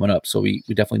ones coming up. So we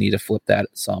definitely need to flip that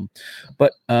some.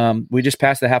 But we just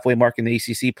passed the halfway mark in the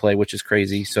ACC play, which is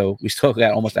crazy. So we still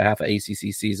got almost a half an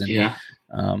ACC season. Yeah.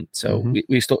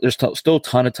 We still there's still a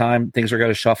ton of time. Things are going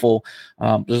to shuffle.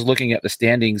 Just looking at the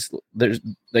standings,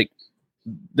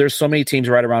 there's so many teams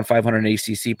right around 500 in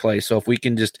ACC play. So if we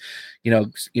can just,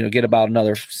 get about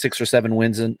another 6 or 7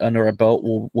 wins under our belt,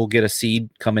 we'll get a seed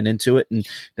coming into it, and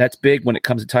that's big when it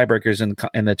comes to tiebreakers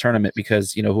in the tournament,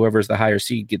 because whoever's the higher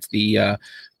seed gets the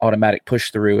automatic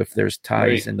push through if there's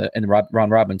ties in the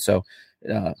round robin. So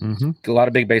a lot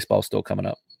of big baseball still coming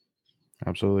up.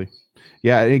 Absolutely,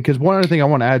 yeah. Because one other thing I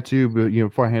want to add too, but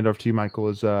before I hand off to you, Michael,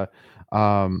 is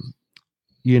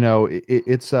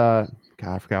it's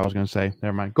God, I forgot what I was going to say.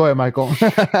 Never mind. Go ahead, Michael. Go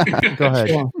ahead.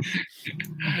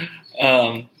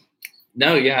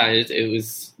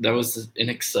 That was an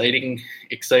exciting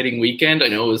weekend. I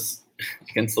know it was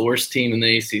against the worst team in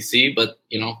the ACC, but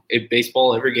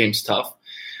baseball, every game's tough.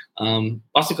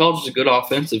 Boston College is a good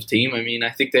offensive team. I mean, I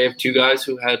think they have 2 guys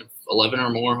who had 11 or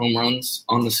more home runs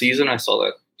on the season. I saw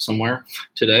that somewhere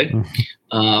today.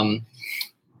 But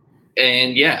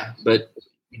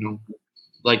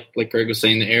like Greg was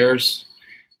saying, the errors,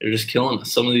 they're just killing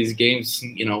us. Some of these games,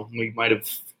 we might have,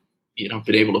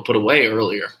 been able to put away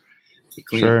earlier to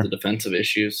clean up the defensive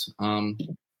issues.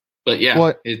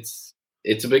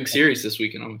 It's a big series this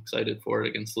week, and I'm excited for it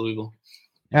against Louisville.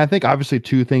 And I think obviously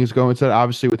 2 things go into that,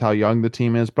 obviously with how young the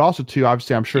team is, but also too,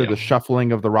 obviously, I'm sure the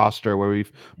shuffling of the roster where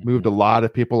we've moved a lot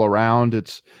of people around.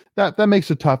 It's that makes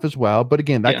it tough as well. But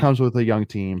again, that comes with a young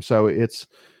team. So it's,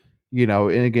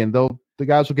 and again, they'll the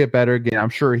guys will get better again. I'm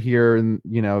sure here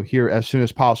as soon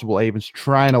as possible. Avon's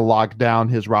trying to lock down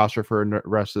his roster for the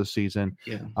rest of the season.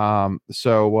 Yeah.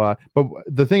 But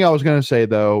the thing I was going to say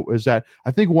though is that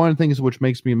I think one of the things which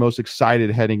makes me most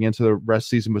excited heading into the rest of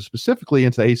the season, but specifically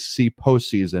into the ACC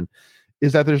postseason,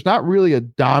 is that there's not really a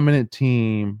dominant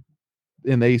team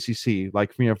in the ACC.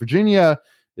 Like, Virginia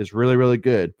is really, really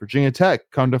good. Virginia Tech,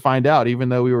 come to find out, even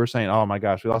though we were saying, oh my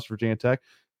gosh, we lost Virginia Tech,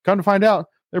 come to find out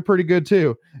they're pretty good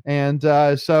too. And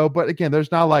but again,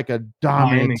 there's not like a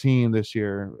dominant team this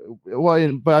year.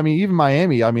 Well, but I mean, even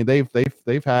Miami, I mean, they've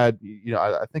had,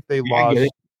 I think they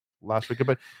lost last week,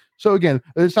 but so again,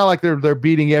 it's not like they're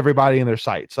beating everybody in their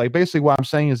sights. Like, basically what I'm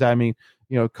saying is that, I mean,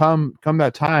 come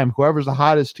that time, whoever's the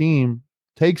hottest team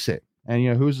takes it.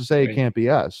 And who's to say it can't be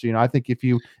us? I think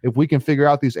if we can figure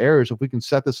out these errors, if we can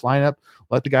set this lineup,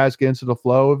 let the guys get into the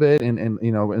flow of it,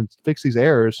 and fix these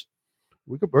errors,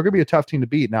 we're going to be a tough team to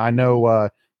beat. Now, I know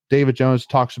David Jones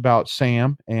talks about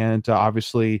Sam, and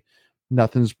obviously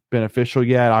nothing's been official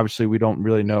yet. Obviously, we don't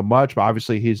really know much, but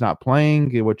obviously he's not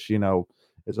playing, which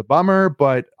is a bummer.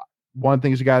 But one of the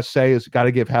things you guys say is got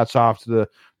to give hats off to the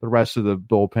rest of the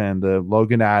bullpen, the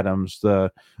Logan Adams,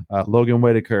 the Logan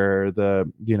Whitaker,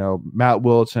 the Matt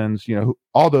Wilsons,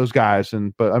 all those guys,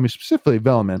 but I mean specifically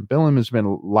Villeman. Villeman has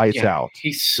been lights out.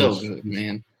 He's so good,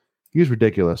 man. He's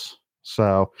ridiculous.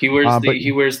 So he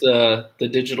wears the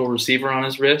digital receiver on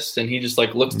his wrist, and he just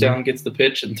like looks down, gets the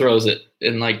pitch, and throws it,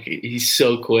 and like he's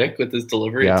so quick with his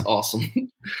delivery. Yeah. It's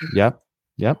awesome.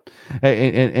 Yep.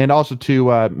 And also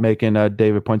to making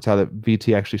David points out that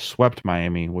VT actually swept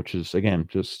Miami, which is again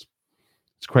just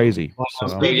it's crazy.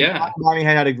 So Miami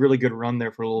had a really good run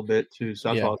there for a little bit too. So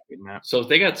that's all I was getting at. So if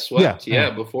they got swept,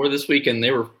 before this weekend,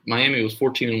 Miami was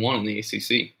 14-1 in the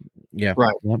ACC. Yeah,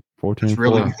 right. Yep. 14. It's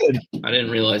really good. I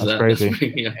didn't realize that.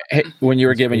 Crazy. Hey, when you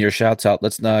were giving your shouts out,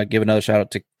 let's give another shout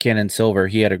out to Kenan Silver.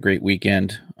 He had a great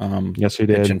weekend. Yes, he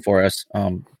did. Pitching for us.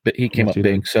 But he came up big.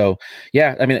 Did. So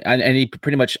yeah, I mean, and he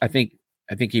pretty much, I think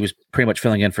he was pretty much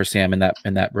filling in for Sam in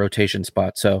that rotation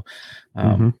spot. So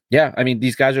yeah, I mean,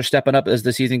 these guys are stepping up as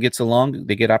the season gets along.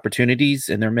 They get opportunities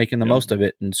and they're making the most of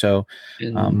it. And so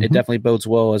it definitely bodes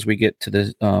well as we get to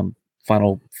the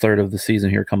final third of the season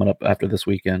here coming up after this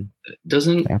weekend.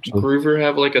 Doesn't Groover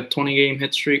have like a 20-game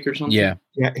hit streak or something? Yeah,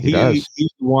 he's the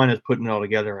one that's putting it all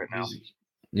together right now.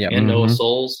 Yeah, and Noah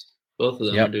Souls, both of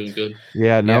them are doing good.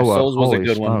 Yeah, Noah Souls was a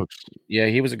good smokes. one. Yeah,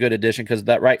 he was a good addition because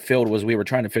that right field we were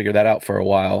trying to figure that out for a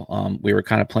while. We were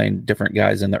kind of playing different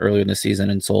guys earlier in the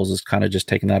season, and Souls is kind of just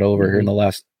taking that over here in the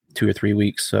last 2 or 3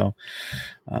 weeks. So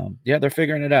they're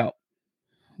figuring it out.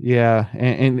 Yeah,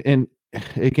 and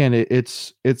again,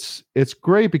 it's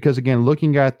great because again,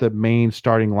 looking at the main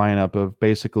starting lineup of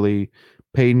basically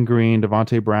Peyton Green,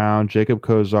 Devontae Brown, Jacob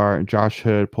Kozar, Josh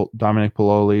Hood, Dominic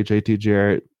Pololi, JT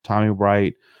Jarrett, Tommy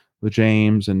Wright,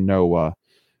 James, and Noah.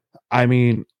 I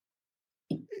mean,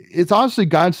 it's honestly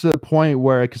gotten to the point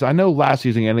where, because I know last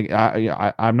season, and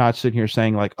I'm not sitting here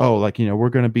saying like, we're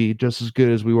going to be just as good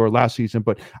as we were last season,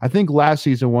 but I think last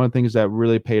season one of the things that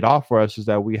really paid off for us is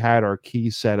that we had our key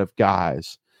set of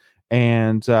guys.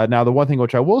 And now the one thing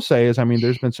which I will say is, I mean,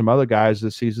 there's been some other guys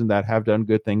this season that have done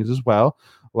good things as well,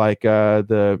 like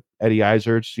the Eddie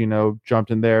Izerts,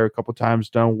 jumped in there a couple times,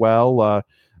 done well.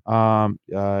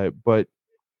 But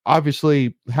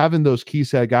obviously having those key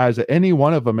set guys that any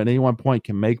one of them at any one point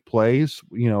can make plays,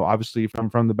 obviously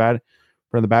from the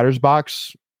batter's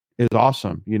box is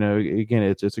awesome. Again,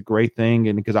 it's a great thing,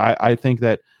 and because I think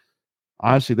that.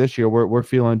 Honestly, this year we're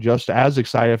feeling just as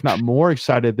excited, if not more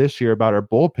excited, this year about our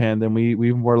bullpen than we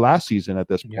were last season at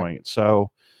this point.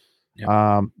 So,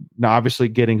 now obviously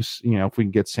getting if we can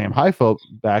get Sam Highfield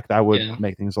back, that would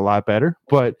make things a lot better.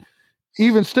 But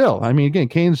even still, I mean, again,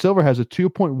 Kenan Silver has a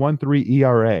 2.13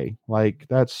 ERA. Like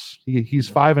he's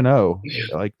 5-0,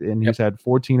 like, and he's had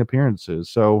 14 appearances.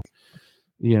 So,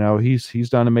 he's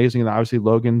done amazing, and obviously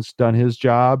Logan's done his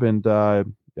job, and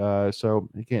so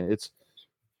again,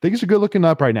 I think it's a good looking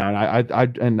up right now,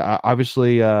 and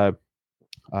obviously,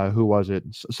 who was it?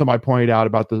 Somebody pointed out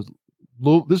about this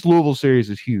Louisville series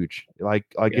is huge. Like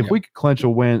if we could clinch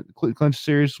a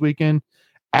series this weekend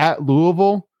at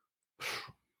Louisville,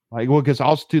 because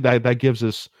also too that gives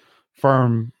us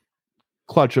firm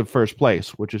clutch of first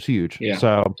place, which is huge. Yeah,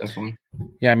 so definitely.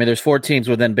 Yeah, I mean, there's 4 teams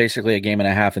within basically a game and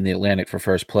a half in the Atlantic for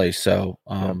first place. So,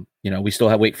 we still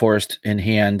have Wake Forest in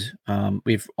hand.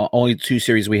 We've only 2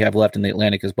 series we have left in the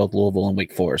Atlantic is both Louisville and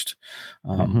Wake Forest.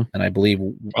 And I believe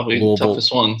probably Louisville, the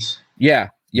toughest ones. Yeah,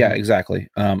 exactly.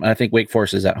 And I think Wake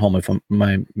Forest is at home if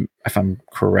I'm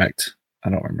correct. I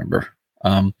don't remember.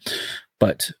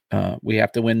 But we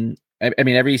have to win I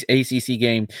mean, every ACC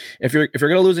game, if you're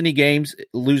going to lose any games,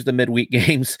 lose the midweek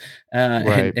games,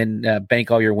 and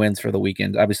bank all your wins for the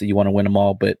weekend. Obviously, you want to win them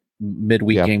all, but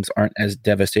midweek games aren't as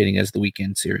devastating as the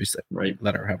weekend series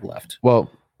that are have left. Well,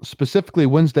 specifically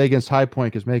Wednesday against High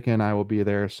Point, because Macon and I will be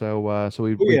there. So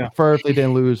we prefer if they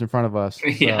didn't lose in front of us.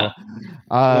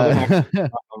 So,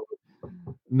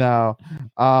 no.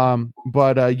 And Beck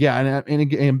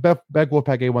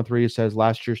Wolfpack 813 says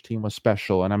last year's team was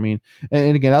special. And I mean,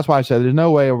 and again, that's why I said there's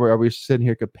no way are we sitting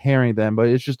here comparing them, but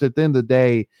it's just at the end of the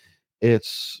day,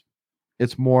 it's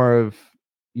more of,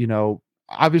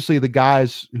 obviously the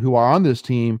guys who are on this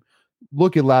team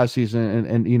look at last season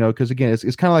and because again,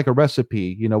 it's kind of like a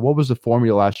recipe. What was the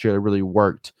formula last year that really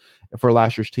worked for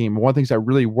last year's team? And one of the things that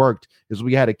really worked is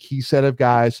we had a key set of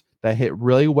guys that hit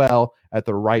really well at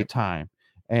the right time.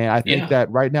 And I think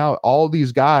that right now, all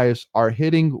these guys are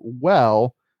hitting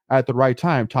well at the right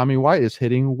time. Tommy White is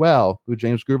hitting well.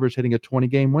 James Gruber is hitting a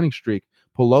 20-game winning streak.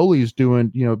 Pololi's doing,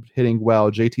 hitting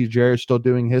well. JT Jarrett's still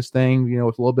doing his thing,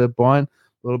 with a little bit of bunt,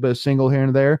 a little bit of single here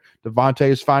and there.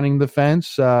 Devontae is finding the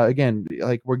fence. Again,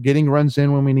 like we're getting runs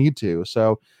in when we need to.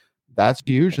 So that's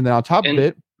huge. And then on top of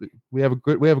it, we have a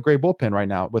great bullpen right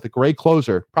now with a great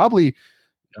closer. Probably.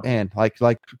 And like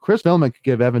Chris Millman could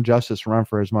give Evan Justice a run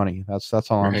for his money. That's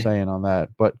all I'm saying on that.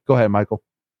 But go ahead, Michael.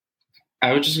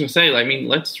 I was just going to say, I mean,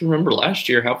 let's remember last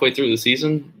year, halfway through the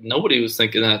season, nobody was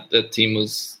thinking that team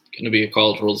was going to be a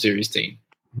College World Series team.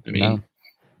 I mean,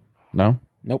 nope.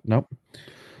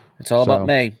 It's all about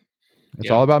May.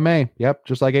 It's all about May. Yep.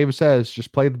 Just like Ava says,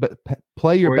 just play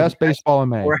your best baseball in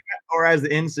May. Or as the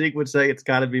NSYNC would say, it's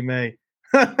got to be May.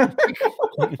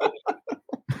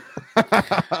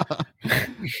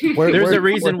 There's a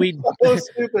reason we. So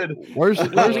stupid. Where's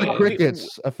the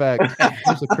crickets effect?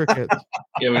 Where's the crickets?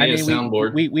 Yeah, we need a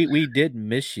soundboard. We did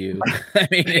miss you. I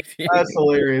mean, that's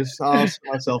hilarious. I'll sort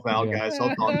myself out, guys.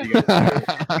 I'll talk to you guys.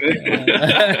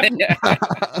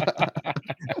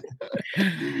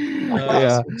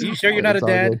 Are you sure you're not a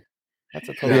dad? That's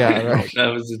a total. Right. That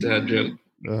was a dad joke.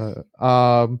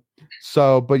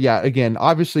 So, but yeah, again,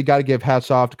 obviously got to give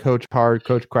hats off to Coach Hart,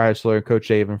 Coach Chrysler, and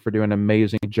Coach Avon for doing an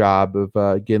amazing job of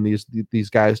getting these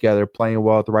guys together, playing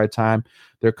well at the right time.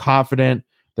 They're confident,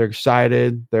 they're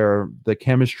excited, the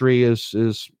chemistry is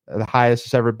the highest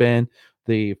it's ever been.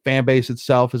 The fan base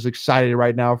itself is excited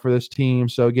right now for this team.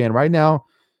 So again, right now,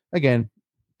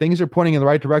 things are pointing in the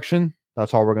right direction.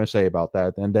 That's all we're going to say about that.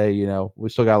 At the end of the day, we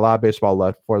still got a lot of baseball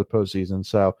left for the postseason.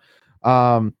 So,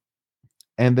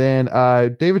 and then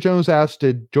David Jones asked,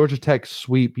 did Georgia Tech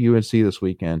sweep UNC this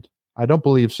weekend? I don't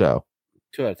believe so.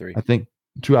 2 out of 3. I think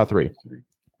 2 out of 3.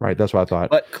 Right, that's what I thought.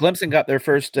 But Clemson got their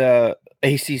first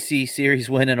ACC series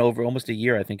win in over almost a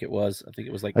year. I think it was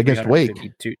like against Wake.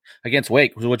 Against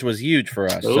Wake, which was huge for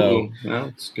us. Oh,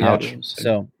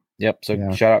 so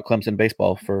shout out Clemson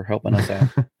baseball for helping us out.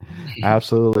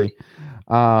 Absolutely.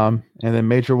 And then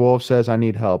Major Wolf says, I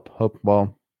need help.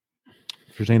 Well,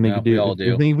 if there's anything to do, we all do.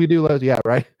 Anything we do,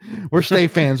 right. We're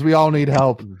State fans. We all need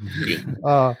help.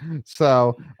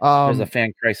 So there's a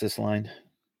fan crisis line.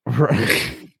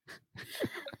 Right.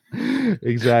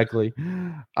 Exactly.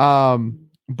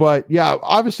 But yeah,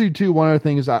 obviously too, one of the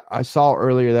things I saw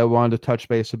earlier that I wanted to touch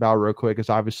base about real quick is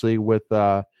obviously with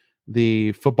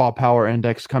the Football Power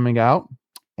Index coming out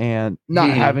and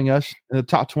not having us in the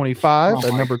top 25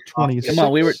 at number 26. Come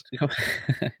on, we were.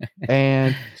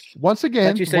 And once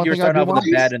again, you said you were starting off with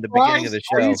a bad in the beginning of the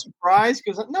show. Are you surprised?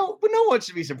 Because no one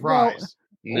should be surprised.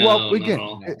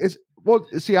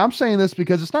 See, I'm saying this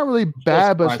because it's not really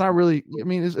bad, but it's not really. I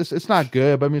mean, it's not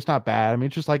good, but I mean, it's not bad. I mean,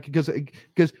 it's just like because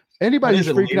anybody who's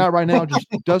freaking out right now just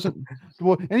doesn't.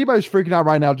 Well, anybody who's freaking out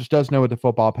right now just doesn't know what the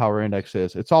Football Power Index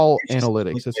is. It's all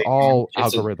analytics. It's all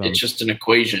algorithms. It's just an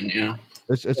equation, yeah.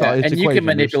 It's and you can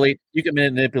manipulate. You can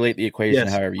manipulate the equation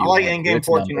however you want. I like in-game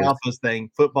fortune alphas thing.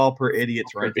 Football per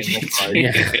idiots, right?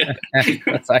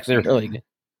 That's actually really good.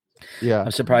 Yeah,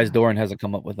 I'm surprised Doran hasn't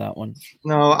come up with that one.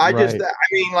 No, I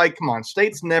mean, like, come on,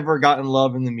 State's never gotten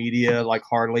love in the media, like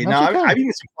hardly. Now, I'm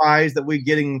even surprised that we're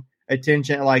getting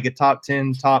attention like a top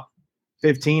 10, top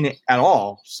 15 at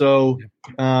all. So,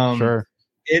 sure.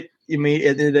 At the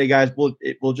end of the day, guys,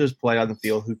 we'll just play on the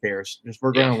field. Who cares?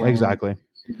 We're going to win. Exactly.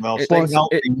 Well, staying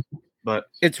healthy, but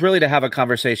it's really to have a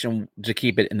conversation to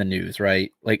keep it in the news,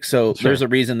 right? Like, so there's a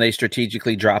reason they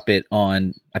strategically drop it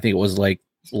on. I think it was like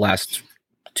last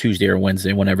Tuesday or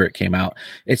Wednesday, whenever it came out.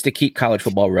 It's to keep college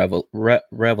football relevant.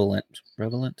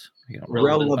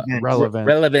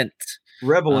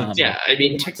 Yeah, I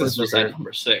mean, Texas was at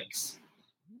number 6.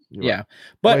 Yeah,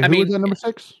 but who was at number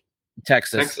 6?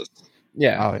 Texas.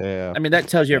 Yeah. Oh, yeah. I mean, that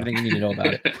tells you everything you need to know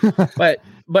about it. But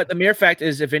But the mere fact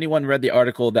is, if anyone read the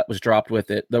article that was dropped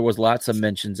with it, there was lots of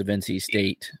mentions of NC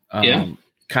State.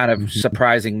 Kind of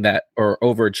surprising that or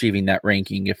overachieving that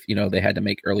ranking if, they had to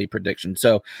make early predictions.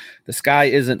 So the sky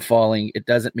isn't falling. It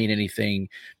doesn't mean anything.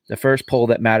 The first poll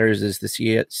that matters is the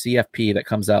CFP that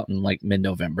comes out in like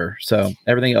mid-November. So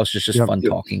everything else is just fun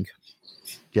talking.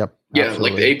 Yep. Yeah.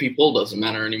 Absolutely. Like the AP poll doesn't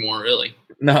matter anymore, really.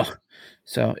 No.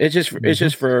 So it's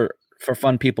just for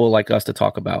fun people like us to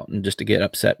talk about and just to get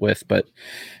upset with, but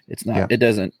it's not, it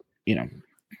doesn't,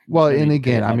 well, really and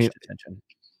again, I mean, attention.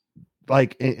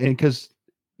 Like, and because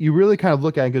you really kind of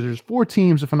look at it, because there's 4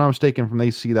 teams, if I'm not mistaken, from the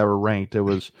ACC that were ranked. It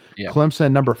was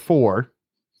Clemson number 4,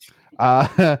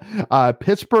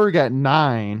 Pittsburgh at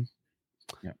 9,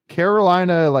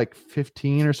 Carolina like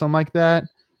 15 or something like that,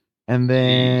 and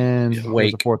then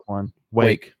Wake, the 4th one,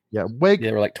 Wake. Yeah, Wake.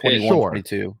 They were like 21,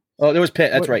 22. Oh, there was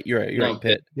Pitt. That's right. You're right.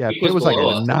 Pitt. Yeah, Pitt was like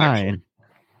a 9. It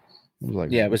was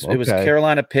like, it was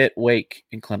Carolina, Pitt, Wake,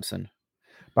 and Clemson.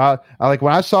 But like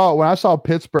when I saw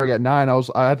Pittsburgh at 9, I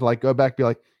had to like go back and be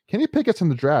like, can he pick us in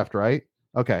the draft, right?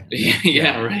 Okay.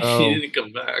 Yeah, right. He didn't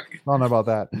come back. I don't know about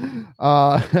that.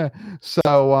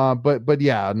 But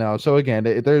yeah, no. So again,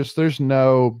 there's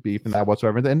no beef in that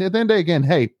whatsoever. And at the end of the day, again,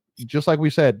 hey, just like we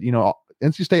said,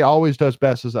 NC State always does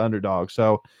best as the underdog.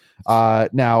 So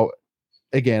now,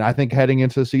 again, I think heading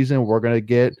into the season, we're gonna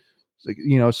get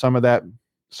some of that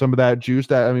juice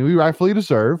that we rightfully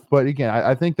deserve. But again,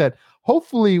 I think that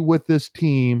hopefully with this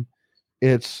team,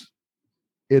 it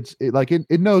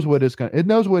knows what it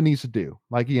knows what it needs to do.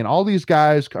 Like, again, all these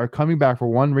guys are coming back for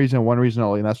one reason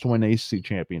only, and that's to win the ACC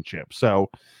championship. So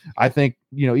I think,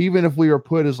 even if we were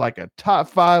put as like a top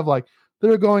 5, like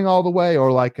they're going all the way,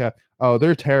 or like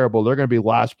they're terrible, they're going to be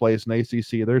last place in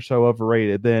ACC, they're so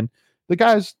overrated, then the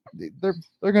guys, they're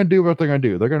going to do what they're going to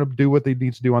do. They're going to do what they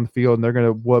need to do on the field, and they're going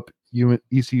to whoop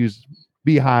ECU's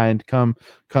behind come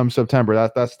September.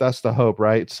 That's the hope,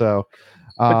 right? So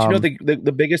but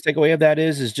the biggest takeaway of that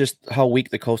is just how weak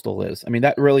the Coastal is. I mean,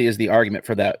 that really is the argument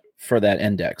for that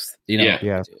index.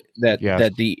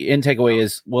 That the end takeaway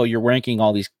is, well, you're ranking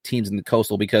all these teams in the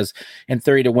Coastal because in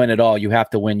theory to win it all, you have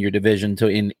to win your division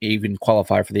to even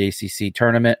qualify for the ACC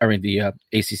tournament, the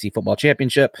ACC football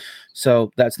championship. So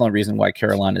that's the only reason why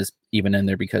Carolina is even in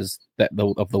there, because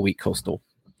of the weak Coastal.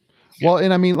 Well,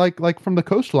 and I mean, like from the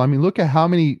Coastal, look at how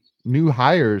many new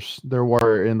hires there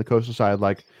were in the Coastal side,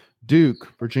 like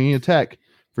Duke, Virginia Tech,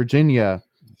 Virginia,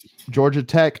 Georgia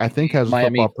Tech, I think has a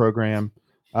football program.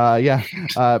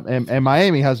 And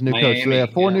Miami has a new coach. So they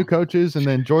have 4 new coaches, and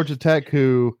then Georgia Tech,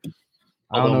 who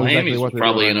I don't know exactly what they're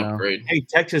probably doing an right upgrade. Hey,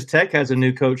 Texas Tech has a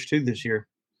new coach too this year.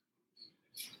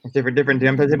 Different.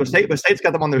 But State's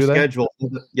got them on their schedule.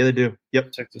 Yeah, they do.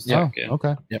 Yep, Texas Tech.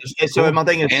 Okay. Yep. So my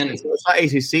thing is, it's not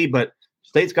ACC, but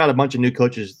State's got a bunch of new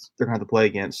coaches they're going to have to play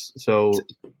against. So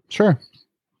sure.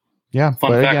 Yeah.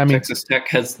 Fun fact: Texas Tech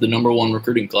has the number 1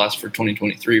 recruiting class for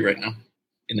 2023 right now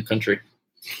in the country.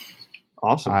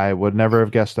 Awesome. I would never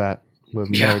have guessed that.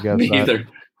 Never guessed me that. either.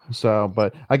 So,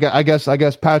 but I guess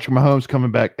Patrick Mahomes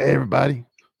coming back. Hey, everybody,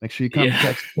 make sure you come to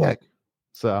Texas Tech.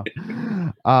 So,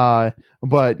 again,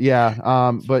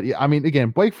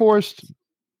 Wake Forest.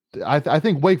 I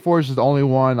think Wake Forest is the only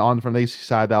one from the ACC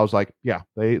side that was like, yeah,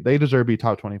 they deserve to be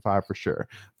top 25 for sure.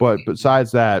 But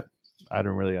besides that, I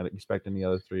don't really expect any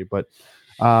other 3. But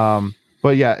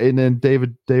yeah, and then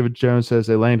David Jones says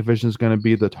the Atlantic division is going to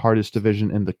be the hardest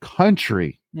division in the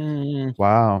country.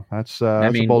 Wow, that's a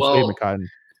bold statement, Cotton.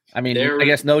 I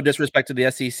guess no disrespect to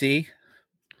the SEC.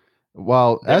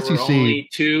 Well, there SEC were only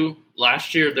 2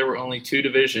 last year. There were only 2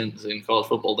 divisions in college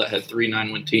football that had 3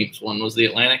 9-win teams. One was the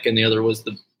Atlantic, and the other was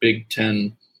the Big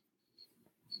Ten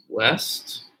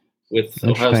West with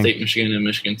Ohio State, Michigan, and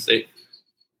Michigan State,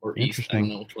 or East. I don't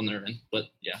know which one they're in, but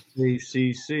yeah.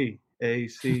 ACC.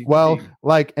 Well,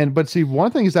 but see,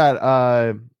 one thing is that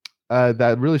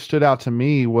that really stood out to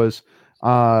me was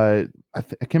I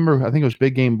can't remember. I think it was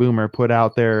Big Game Boomer put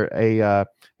out there a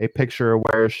picture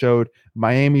where it showed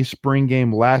Miami spring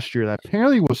game last year that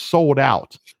apparently was sold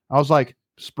out. I was like,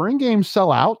 spring games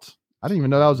sell out? I didn't even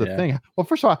know that was a thing. Well,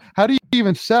 first of all, how do you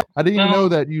even sell? I didn't even know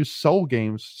that you sold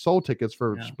tickets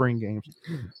for spring games.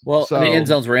 Well, the end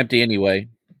zones were empty anyway.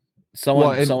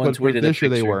 Someone tweeted this year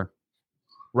they were.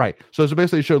 Right. So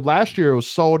basically it showed last year it was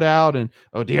sold out and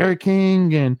Derek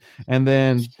King and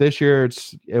then this year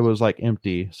it was like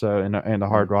empty. So in the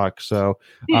Hard Rock. So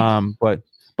but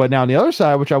now on the other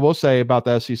side, which I will say about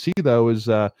the SEC though is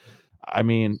hey,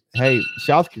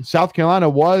 South Carolina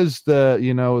was the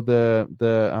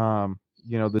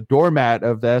doormat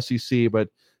of the SEC, but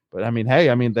But I mean, hey,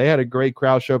 I mean, they had a great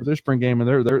crowd show up at their spring game,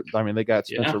 and they got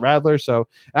Spencer Rattler. So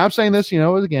and I'm saying this,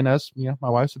 again, my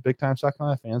wife's a big time South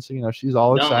Carolina fan, so she's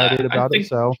all excited about it.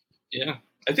 So yeah,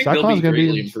 I think they'll be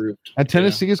greatly improved. And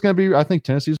Tennessee is going to be. I think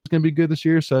Tennessee's going to be good this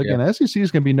year. So again, SEC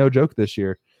is going to be no joke this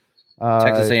year.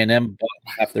 Texas A&M bought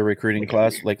half their recruiting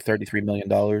class, like $33 million.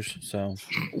 So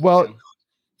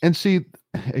and see,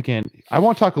 again, I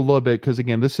want to talk a little bit because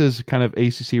again, this is kind of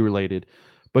ACC related,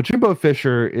 but Jimbo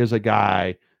Fisher is a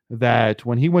guy that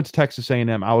when he went to Texas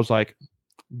A&M, I was like,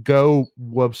 go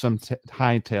whoop some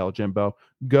hightail, Jimbo.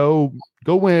 Go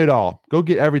win it all. Go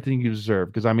get everything you deserve.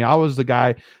 Because I mean, I was the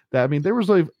guy that there was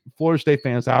like Florida State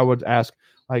fans that I would ask,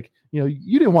 like,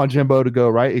 you didn't want Jimbo to go,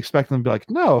 right? Expect them to be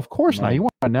like, no, of course not. You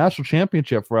won a national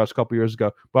championship for us a couple years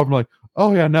ago. But I'm like,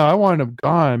 oh yeah, no, I wanted him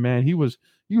gone, man. He was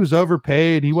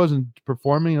overpaid. He wasn't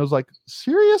performing. I was like,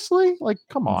 seriously? Like,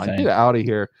 come on, get out of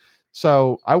here.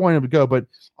 So I wanted him to go. But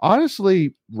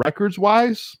honestly, records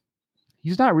wise,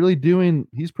 he's not really doing.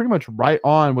 He's pretty much right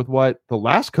on with what the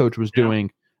last coach was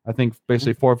doing. I think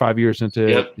basically 4 or 5 years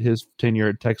into his tenure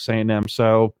at Texas A&M.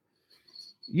 So,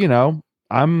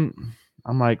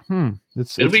 I'm like,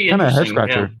 it's kind of a head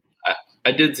scratcher. Yeah.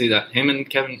 I did see that. Him and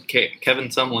Kevin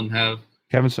Sumlin have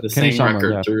the same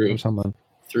record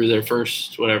through their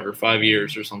first 5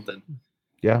 years or something.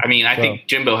 Yeah. I mean, I think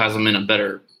Jimbo has them in a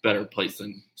better place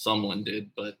than Sumlin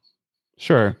did, but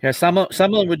sure. Yeah,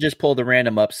 someone would just pull the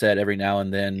random upset every now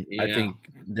and then. Yeah. I think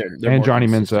they're and Johnny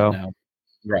Manziel now.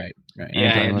 Right.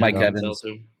 Yeah, and Mike Evans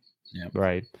too. Yeah.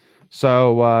 Right.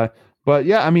 So but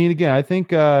yeah, I mean, again, I think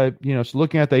so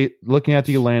looking at the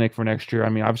Atlantic for next year, I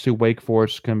mean, obviously Wake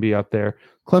Forest can be up there.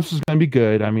 Clemson's going to be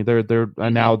good. I mean, they're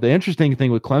now the interesting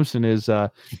thing with Clemson is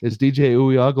DJ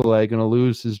Uiagalelei going to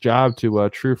lose his job to a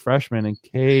true freshman and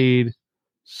Cade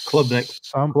Klubnik.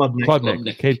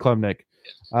 Cade Klubnik.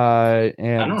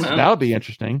 And that'll be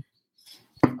interesting.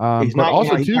 He's not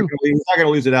going to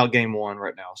lose it out game one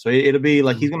right now. So it'll be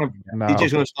like DJ's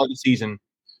going to start the season.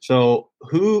 So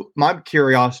my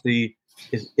curiosity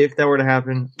is, if that were to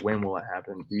happen, when will it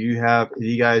happen? Do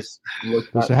you guys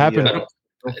look at it happen?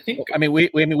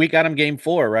 We got him game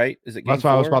 4, right? Is it game That's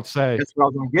 4? what I was about to say. That's what I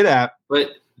was going to get at.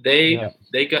 But they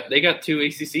got 2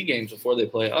 ACC games before they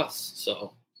play us.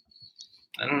 So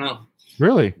I don't know.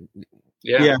 Really?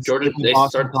 Yeah. Georgia. They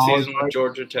start the season with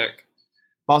Georgia Tech.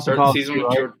 Boston College, the season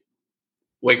with Georgia.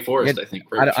 Wake Forest, I think.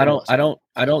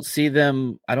 I don't see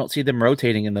them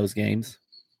rotating in those games.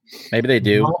 Maybe they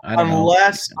do. No,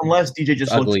 unless DJ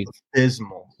just looks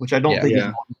abysmal, which I don't think he's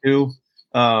going to do.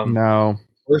 No.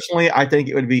 Personally, I think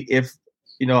it would be if,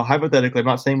 hypothetically, I'm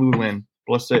not saying we would win.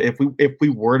 But let's say if we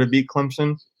were to beat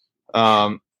Clemson,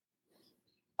 I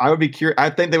would be curious. I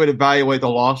think they would evaluate the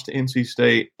loss to NC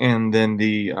State and then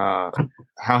the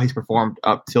how he's performed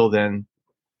up till then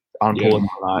on pulling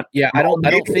or not. Yeah, I don't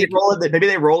think maybe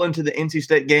they roll into the NC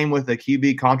State game with a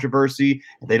QB controversy.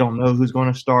 They don't know who's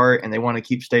going to start, and they want to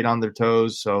keep State on their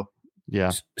toes. So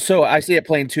yeah. So I see it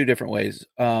playing 2 different ways.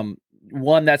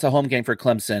 One, that's a home game for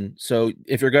Clemson. So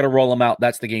if you're going to roll them out,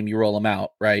 that's the game you roll them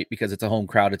out, right? Because it's a home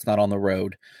crowd. It's not on the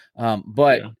road.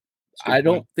 But I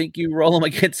don't think you roll them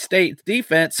against State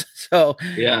defense. So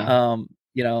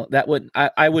that would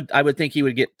I would think he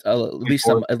would get at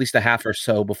least a half or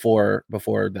so before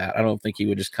that. I don't think he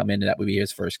would just come in and that would be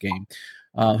his first game.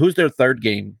 Who's their third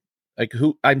game? Like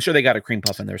who? I'm sure they got a cream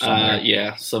puff in there somewhere.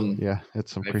 It's some. I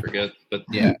forget, but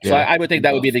So I would think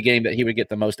that would be the game that he would get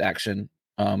the most action.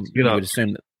 You would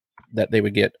assume that they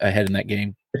would get ahead in that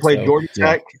game. They play Georgia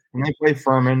Tech, and they play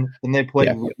Furman, then they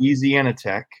play Louisiana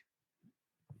Tech,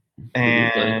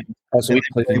 and we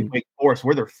play Wake Forest.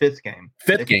 We're their 5th game.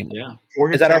 5th game, yeah.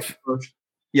 Is that our first?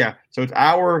 Yeah. So it's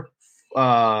our.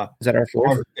 Is that our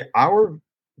 4th? It's our.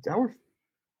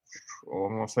 Oh,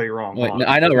 I'm gonna say you're wrong. Wait,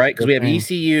 I know, right? Because we have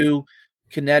ECU,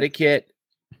 Connecticut.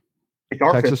 It's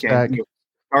our Texas 5th game.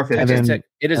 Our 5th game.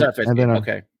 It is our 5th game.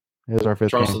 Okay. It is our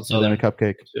 5th game. And then a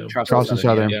cupcake. Charleston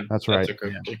Southern. That's right.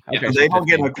 Okay, they don't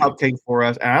get a cupcake for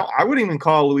us. And I wouldn't even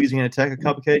call Louisiana Tech a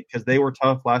cupcake because they were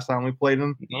tough last time we played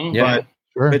them. But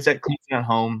it's at Clemson at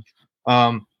home.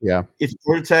 It's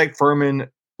Georgia Tech, Furman,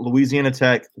 Louisiana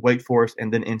Tech, Wake Forest,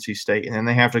 and then NC State. And then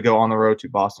they have to go on the road to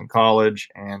Boston College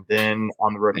and then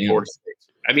on the road to Florida State.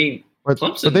 I mean,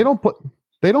 Clemson. But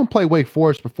they don't play Wake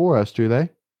Forest before us, do they?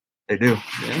 They do.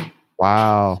 Yeah.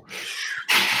 Wow.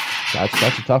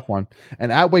 That's a tough one.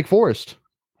 And at Wake Forest,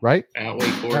 right? At Wake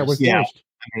Forest. Forest.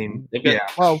 I mean,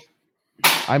 Well,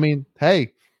 I mean,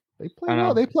 hey, they play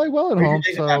well. They play well at home.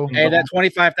 So hey, that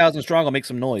 25,000 strong will make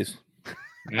some noise.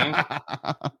 Yeah.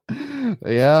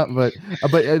 Yeah, but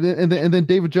and then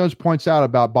David Jones points out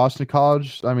about Boston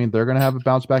College. I mean, they're going to have a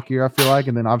bounce back year, I feel like,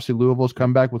 and then obviously Louisville's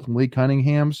come back with Lee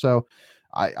Cunningham. So,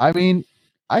 I mean,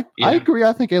 I agree.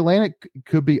 I think Atlantic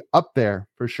could be up there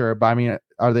for sure. But I mean,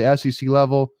 are they SEC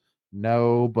level?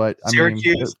 No, but I Syracuse.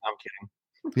 mean, I'm kidding.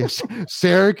 yes,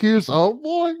 Syracuse. Oh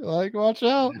boy, like watch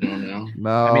out. I don't know.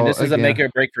 No, I mean, this is a again, make or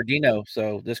break for Dino,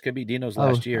 so this could be Dino's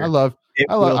last year. It I will love, be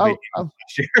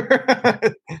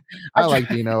I, I like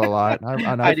Dino a lot.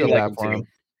 I do feel like bad him for too. him.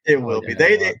 It will be.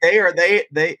 They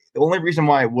the only reason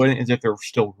why I wouldn't is if they're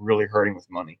still really hurting with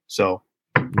money. So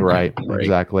Right.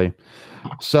 Exactly.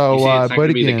 So, You see, it's not but going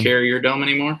to be the again, Carrier Dome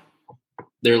anymore.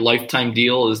 Their lifetime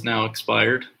deal is now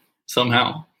expired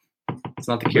somehow. It's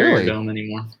not the Carrier Really? Dome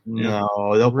anymore. Yeah.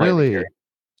 no, they'll play Really? the Carrier.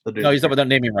 They'll do No, the he's talking about the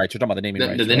naming rights. You're talking about the naming The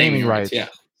rights. naming, right? Naming rights,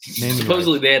 rights. yeah. naming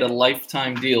Supposedly rights. they had a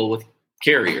lifetime deal with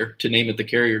Carrier to name it the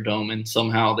Carrier Dome, and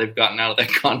somehow they've gotten out of that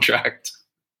contract.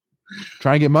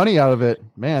 Trying to get money out of it.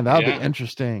 Man, that would Yeah. be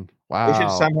interesting. They should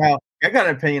Wow. somehow. I got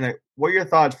an opinion. What are your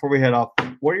thoughts before we head off?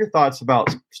 What are your thoughts about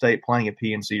State playing at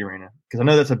PNC Arena? Because I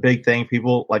know that's a big thing.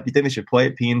 People like. Do you think they should play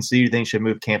at PNC? Do you think they should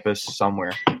move campus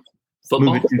somewhere?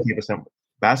 Football? Move it to campus somewhere.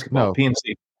 Basketball. No.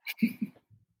 PNC.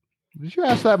 Did you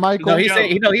ask that, Michael? No, he's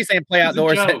saying play It's a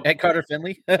outdoors joke. at Carter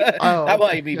Finley. Oh, That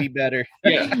okay. might be better.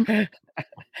 Yeah.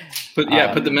 Put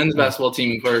the men's basketball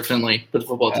team in Carter Finley. Put the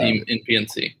football team in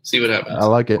PNC. See what happens. I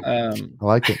like it. I I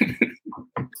like it.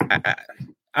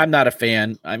 I'm not a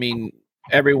fan. I mean,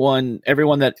 everyone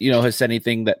that has said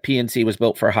anything that PNC was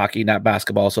built for hockey, not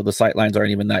basketball, so the sight lines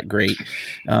aren't even that great.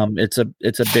 It's a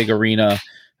big arena.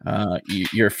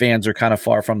 Your fans are kind of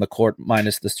far from the court,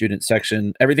 minus the student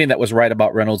section. Everything that was right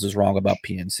about Reynolds is wrong about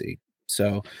PNC.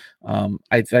 So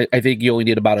I think you only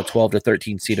need about a 12 to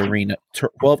 13 seat arena,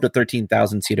 12 to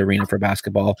 13,000 seat arena for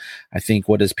basketball. I think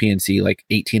what is PNC, like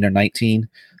 18 or 19?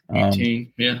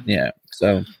 18, yeah. Yeah.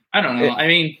 So I don't know. I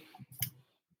mean,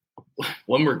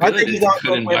 when we're good, it's a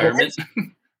good environment.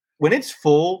 When it's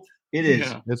full, it is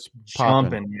Yeah. It's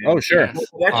popping. jumping. Man. Oh, sure.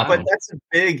 Yes. But that's a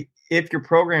big if your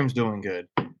program's doing good.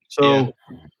 So,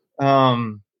 I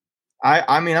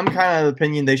mean, I'm kind of of the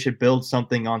opinion they should build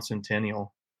something on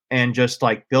Centennial and just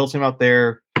like build some out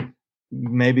there,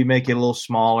 maybe make it a little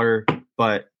smaller.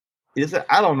 But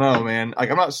I don't know, man. Like,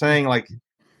 I'm not saying like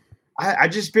I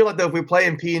just feel like though if we play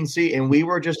in PNC and we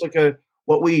were just like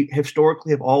what we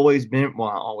historically have always been, well,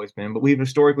 not always been, but we've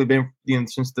historically been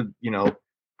since the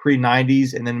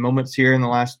pre-90s and then moments here in the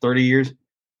last 30 years.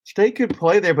 State could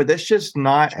play there, but that's just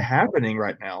not happening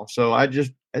right now. So I think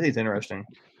it's interesting.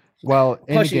 Well,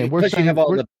 and plus again, you have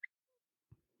all the.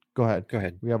 Go ahead. Go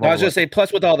ahead. We have I all was going to say,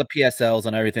 plus with all the PSLs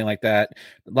and everything like that,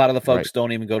 a lot of the folks Right.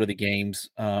 don't even go to the games.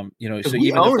 So We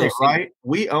even own if it, right?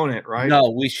 We own it, right?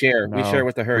 No, we share. We No, share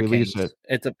with the we lease Hurricanes.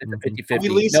 it. It's a Mhm. 50-50. We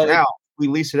lease it out. We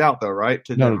lease it out though, right?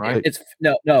 To No, them, right? It's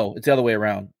no, it's the other way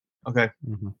around. Okay.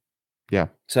 Mhm. Yeah.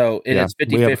 So Yeah, it's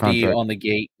we have a 50-50 contract. on the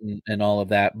gate and all of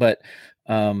that. But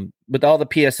with all the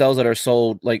PSLs that are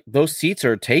sold, like those seats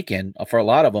are taken for a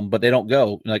lot of them, but they don't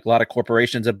go. Like a lot of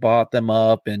corporations have bought them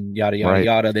up and yada yada Right.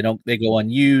 yada. They go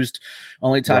unused.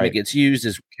 Only time Right. it gets used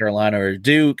is Carolina or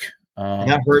Duke. And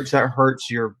that hurts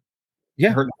your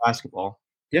hurt basketball.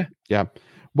 Yeah.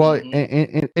 Well,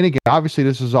 Mhm. and again, obviously,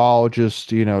 this is all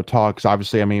just talks.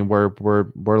 Obviously, I mean, we're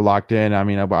locked in. I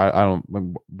mean,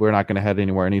 we're not going to head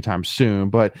anywhere anytime soon.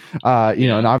 But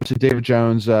and obviously, David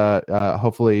Jones.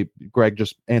 Hopefully, Greg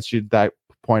just answered that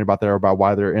point about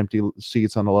why there are empty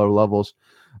seats on the lower levels.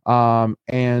 But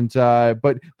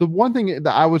the one thing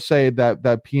that I would say that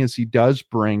PNC does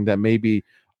bring that maybe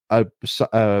a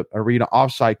arena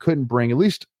offsite couldn't bring, at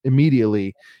least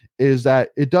immediately, is that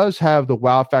it does have the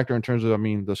wow factor in terms of, I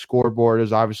mean, the scoreboard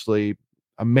is obviously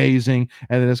amazing,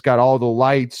 and then it's got all the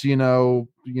lights, to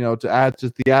add to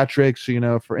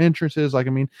theatrics, for entrances. Like, I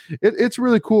mean, it's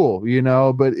really cool,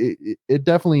 but it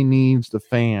definitely needs the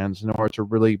fans in order to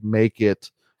really make it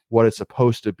what it's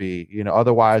supposed to be.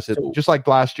 Otherwise, just like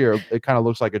last year, it kind of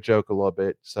looks like a joke a little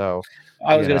bit. So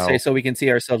I was going to say, so we can see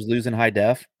ourselves losing high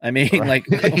def. I mean, right.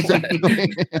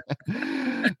 Exactly.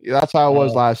 That's how it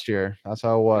was last year. That's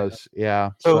how it was. Yeah.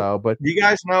 So, but do you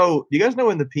guys know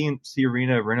when the PNC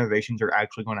Arena renovations are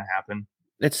actually going to happen?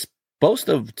 It's supposed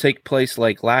to take place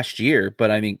like last year,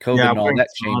 but I mean, COVID and all that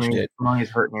changed it. Money's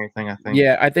hurting everything, I think.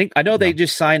 Yeah, I know they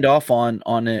just signed off on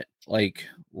it like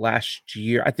last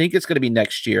year. I think it's going to be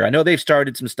next year. I know they've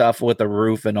started some stuff with the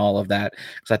roof and all of that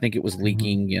because I think it was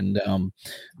leaking. And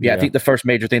I think the first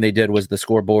major thing they did was the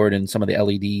scoreboard and some of the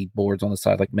LED boards on the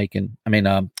side, like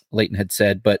Leighton had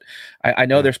said, but I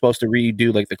know they're supposed to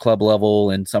redo like the club level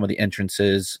and some of the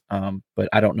entrances, but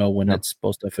I don't know when it's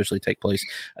supposed to officially take place.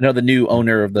 I know the new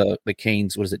owner of the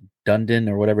Canes, what is it, Dundon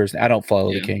or whatever? I don't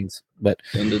follow the Canes, but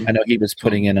Dundon. I know he was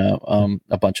putting in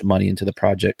a bunch of money into the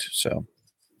project. So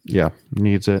yeah,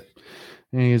 needs it.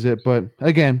 But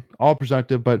again, all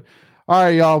presumptive. But all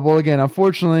right, y'all. Well, again,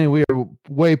 unfortunately, we are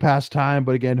way past time.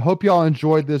 But again, hope y'all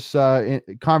enjoyed this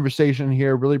conversation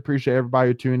here. Really appreciate everybody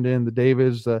who tuned in. The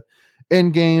Davids, the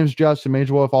End Games, Justin,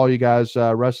 Major Wolf, all you guys,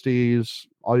 Rusty's,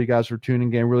 all you guys for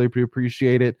tuning in. Really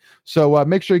appreciate it. So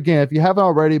make sure, again, if you haven't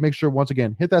already, make sure, once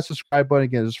again, hit that subscribe button.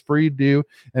 Again, it's free to do.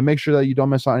 And make sure that you don't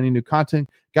miss out on any new content.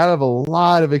 Got to have a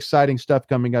lot of exciting stuff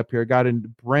coming up here. Got a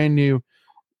brand new,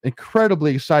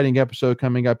 incredibly exciting episode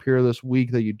coming up here this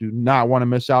week that you do not want to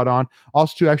miss out on.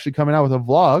 Also, too, actually coming out with a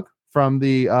vlog from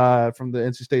the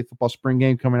NC State football spring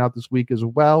game coming out this week as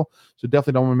well. So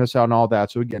definitely don't want to miss out on all that.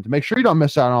 So again, to make sure you don't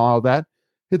miss out on all of that,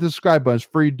 hit the subscribe button. It's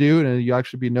free to do, and you'll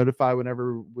actually be notified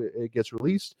whenever it gets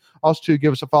released. Also, to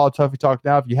give us a follow, Tuffy Talk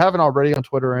Now, if you haven't already, on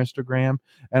Twitter or Instagram,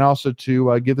 and also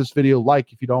to give this video a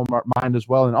like if you don't mind as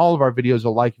well, and all of our videos a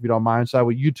like if you don't mind. So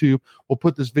with YouTube, we'll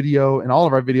put this video and all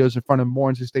of our videos in front of more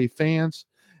NC State fans.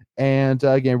 And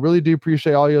again, really do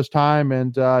appreciate all y'all's time,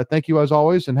 and thank you as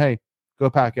always. And hey, go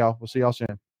Pack, y'all. We'll see y'all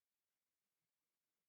soon.